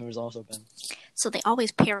along who's also been. So they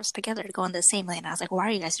always pair us together to go in the same lane. I was like, why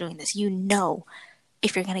are you guys doing this? You know,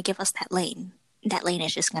 if you're going to give us that lane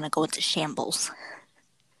is just going to go into shambles.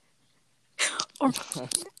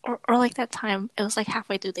 or like that time, it was like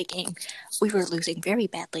halfway through the game, we were losing very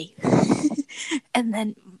badly. And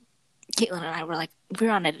then Caitlin and I were like, we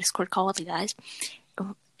were on a Discord call with the guys.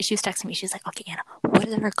 She was texting me. She's like, okay, Anna, what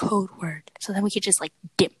is our code word? So then we could just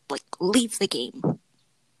leave the game.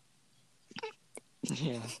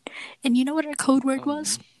 Yeah. And you know what our code word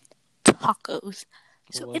was? Tacos.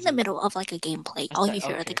 So in the middle of like a gameplay, all you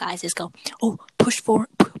hear the guys is go, oh, push forward,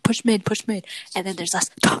 push mid. And then there's us,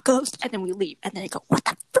 tacos. And then we leave. And then they go, what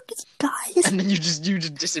the frick is guys? And then you just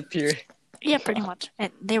disappear. Yeah, pretty much.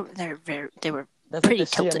 And they were That's pretty like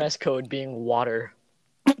the tilted. CMS code being water.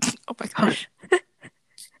 Oh my gosh.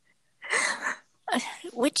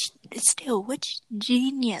 Which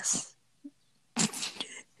genius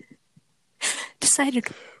decided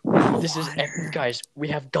This is guys. We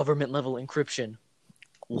have government level encryption.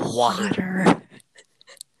 Water.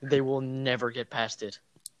 They will never get past it.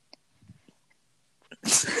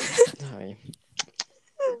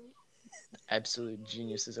 Absolute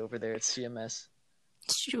geniuses over there at CMS.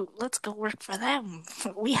 Shoot, let's go work for them.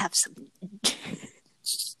 We have some.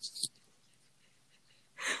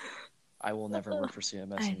 I will never work for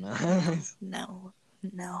CMS. No.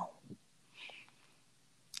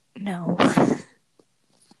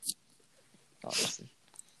 Obviously.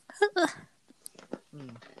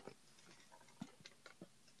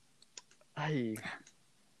 I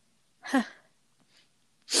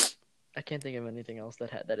can't think of anything else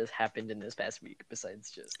that has happened in this past week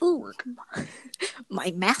besides just work.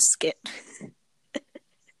 My mascot.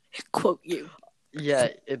 Quote you. Yeah,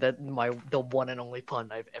 the one and only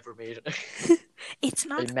pun I've ever made. It's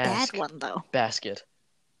not a bad one though. Basket.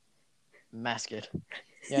 Mascot.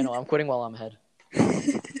 Yeah, no, I'm quitting while I'm ahead.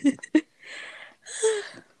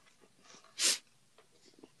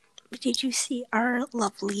 Did you see our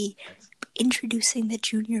lovely introducing the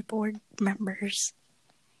junior board members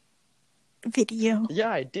video? Yeah,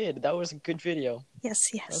 I did. That was a good video. Yes.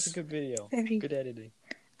 That was a good video. Good editing.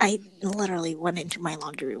 I literally went into my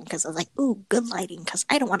laundry room because I was like, ooh, good lighting, because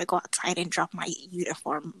I don't want to go outside and drop my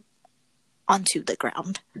uniform onto the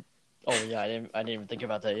ground. Oh, yeah, I didn't even think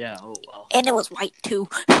about that. Yeah, oh, wow. And it was white, too.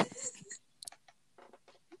 Oh,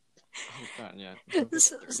 God, yeah.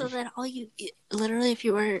 So then literally, if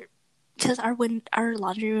you were, because our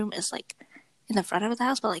laundry room is, like, in the front of the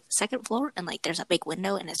house, but, like, the second floor, and, like, there's a big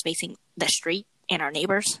window, and it's facing the street and our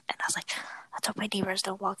neighbors. And I was like, let's hope my neighbors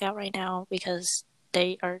don't walk out right now, because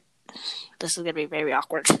this is going to be very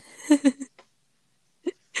awkward.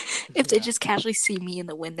 If they just casually see me in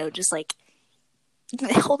the window, just, like,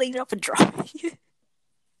 holding it up and drawing.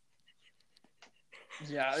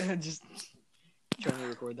 Yeah, just trying to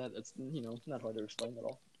record that. That's, not hard to explain at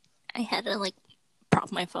all. I had to, like,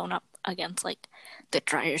 prop my phone up against, like, the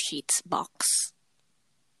dryer sheets box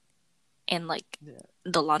and, like,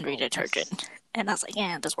 the laundry detergent. And I was like,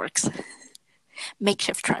 yeah, this works.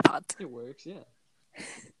 Makeshift tripod. It works, yeah.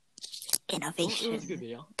 Innovation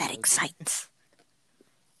that excites.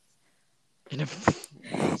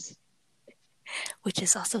 Which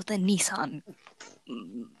is also the Nissan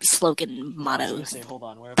slogan motto. I was gonna say, hold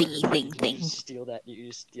on, where thing. You steal that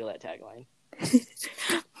tagline.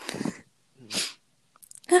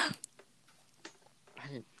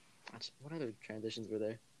 What other transitions were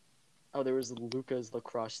there? Oh, there was Luca's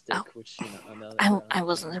lacrosse stick, which I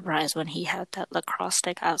wasn't surprised when he had that lacrosse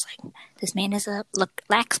stick. I was like, this man is a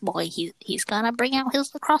lax boy. He's gonna bring out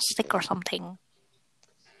his lacrosse stick or something.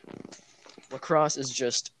 Lacrosse is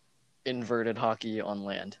just inverted hockey on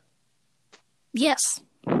land. Yes.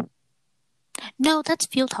 No, that's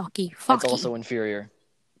field hockey. That's also inferior.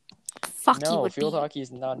 No, field hockey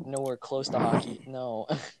is nowhere close to hockey. No.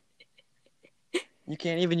 You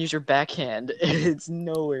can't even use your backhand. It's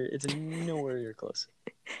nowhere you're close.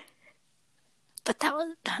 But that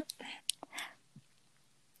was...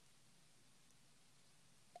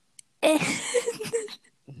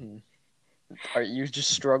 Are you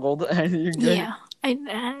just struggled? Yeah.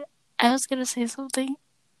 I was going to say something,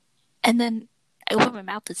 and then I opened my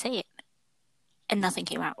mouth to say it, and nothing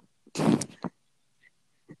came out.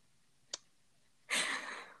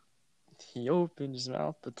 He opened his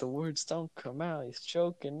mouth, but the words don't come out. He's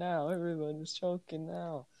choking now. Everybody's choking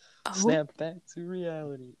now. Oh. Snap back to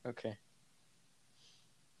reality. Okay.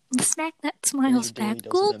 The snack that smiles back.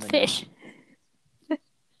 Goldfish.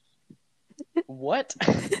 What?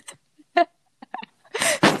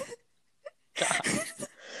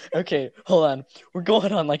 Okay, hold on. We're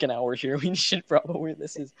going on like an hour here. We should probably.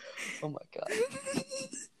 This is. Oh my god.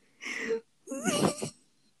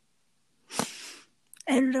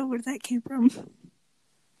 I don't know where that came from.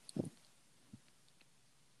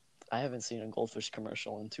 I haven't seen a goldfish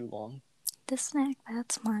commercial in too long. The snack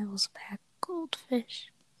that smiles back.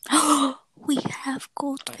 Goldfish. We have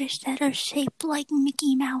goldfish that are shaped like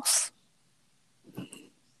Mickey Mouse.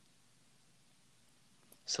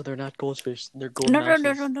 So they're not goldfish. They're gold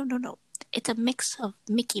mouses. No. It's a mix of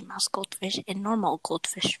Mickey Mouse goldfish and normal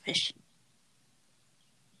goldfish fish.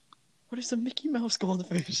 What is a Mickey Mouse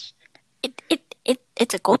goldfish?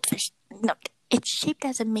 It's a goldfish. No, it's shaped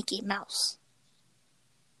as a Mickey Mouse.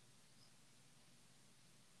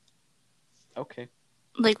 Okay.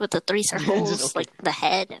 Like with the 3 circles, okay. Like the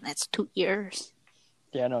head and its 2 ears.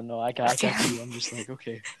 Yeah, no, I got you. I'm just like,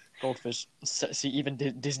 okay, goldfish. See, even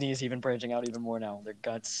Disney is even branching out even more now. They've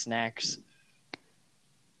got snacks.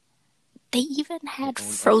 They even had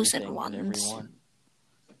frozen ones.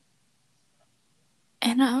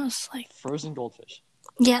 And I was like, frozen goldfish.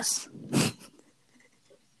 Yes.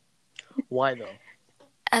 Why though?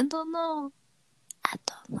 I don't know.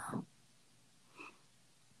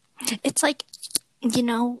 It's like, you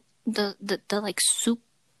know, the like soup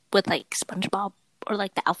with like SpongeBob or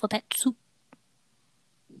like the alphabet soup.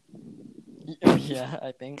 Yeah,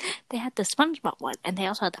 I think they had the SpongeBob one and they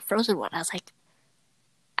also had the frozen one. I was like,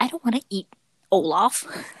 I don't want to eat Olaf.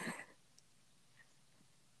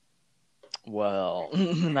 Well,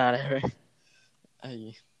 not every.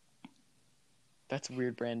 That's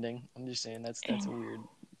weird branding. I'm just saying that's weird.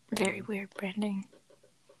 Very weird branding.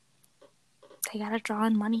 They gotta draw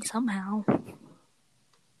in money somehow.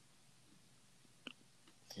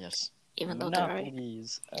 Yes. Even though they're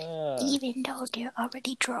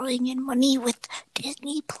already drawing in money with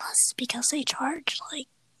Disney Plus because they charge like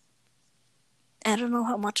I don't know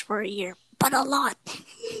how much for a year, but a lot.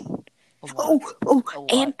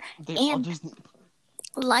 And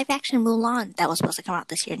live action Mulan that was supposed to come out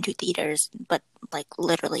this year in 2 theaters, but like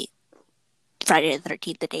literally Friday the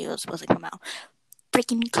 13th, the day it was supposed to come out.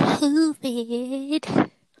 Freaking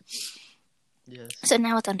COVID. Yes. So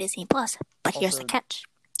now it's on Disney Plus, but here's the catch: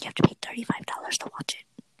 you have to pay $35 to watch it,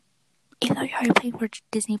 even though you already paid for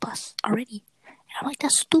Disney Plus already. And I'm like,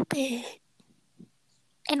 that's stupid.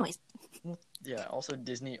 Anyways. Yeah. Also,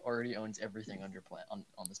 Disney already owns everything on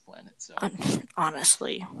this planet. So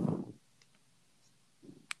honestly,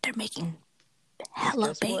 they're making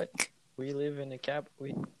hella bank. What? We live in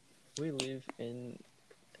we live in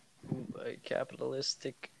a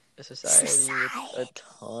capitalistic society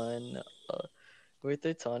with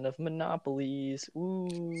a ton of monopolies.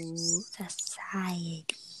 Ooh. Society.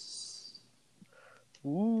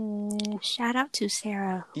 Ooh. Shout out to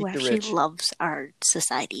Sarah, who actually loves our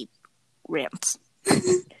society rants.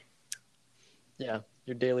 Yeah,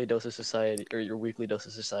 your daily dose of society, or your weekly dose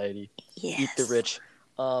of society. Yes. Eat the rich.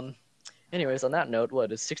 Anyways, on that note,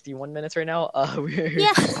 what is 61 minutes right now? Well,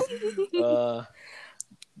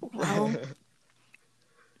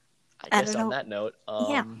 I guess on that note,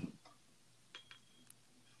 I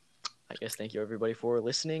guess thank you everybody for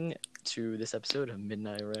listening to this episode of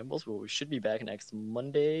Midnight Rambles. Well, we should be back next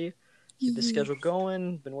Monday. Keep the schedule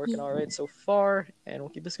going. Been working all right so far, and we'll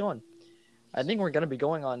keep this going. I think we're going to be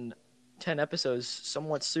going on 10 episodes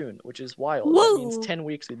somewhat soon, which is wild. Whoa. That means 10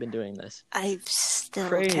 weeks we've been doing this. I still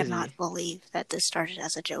cannot believe that this started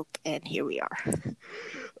as a joke, and here we are.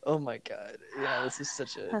 Oh my god. Yeah, this is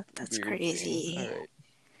such a That's weird crazy. Thing. All right.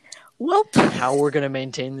 Well, how we're gonna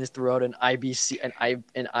maintain this throughout an IB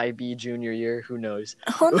junior year, who knows?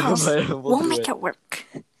 Who knows? we'll make it work.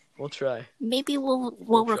 We'll try. Maybe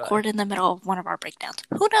we'll record in the middle of one of our breakdowns.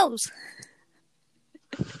 Who knows?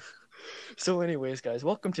 So, anyways, guys,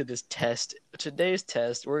 welcome to this test. Today's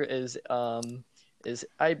test is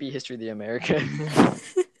IB History of the Americas.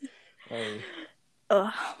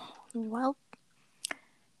 Well,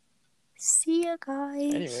 see ya,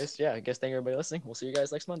 guys. Anyways, yeah, I guess thank you everybody listening. We'll see you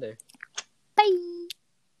guys next Monday. Bye.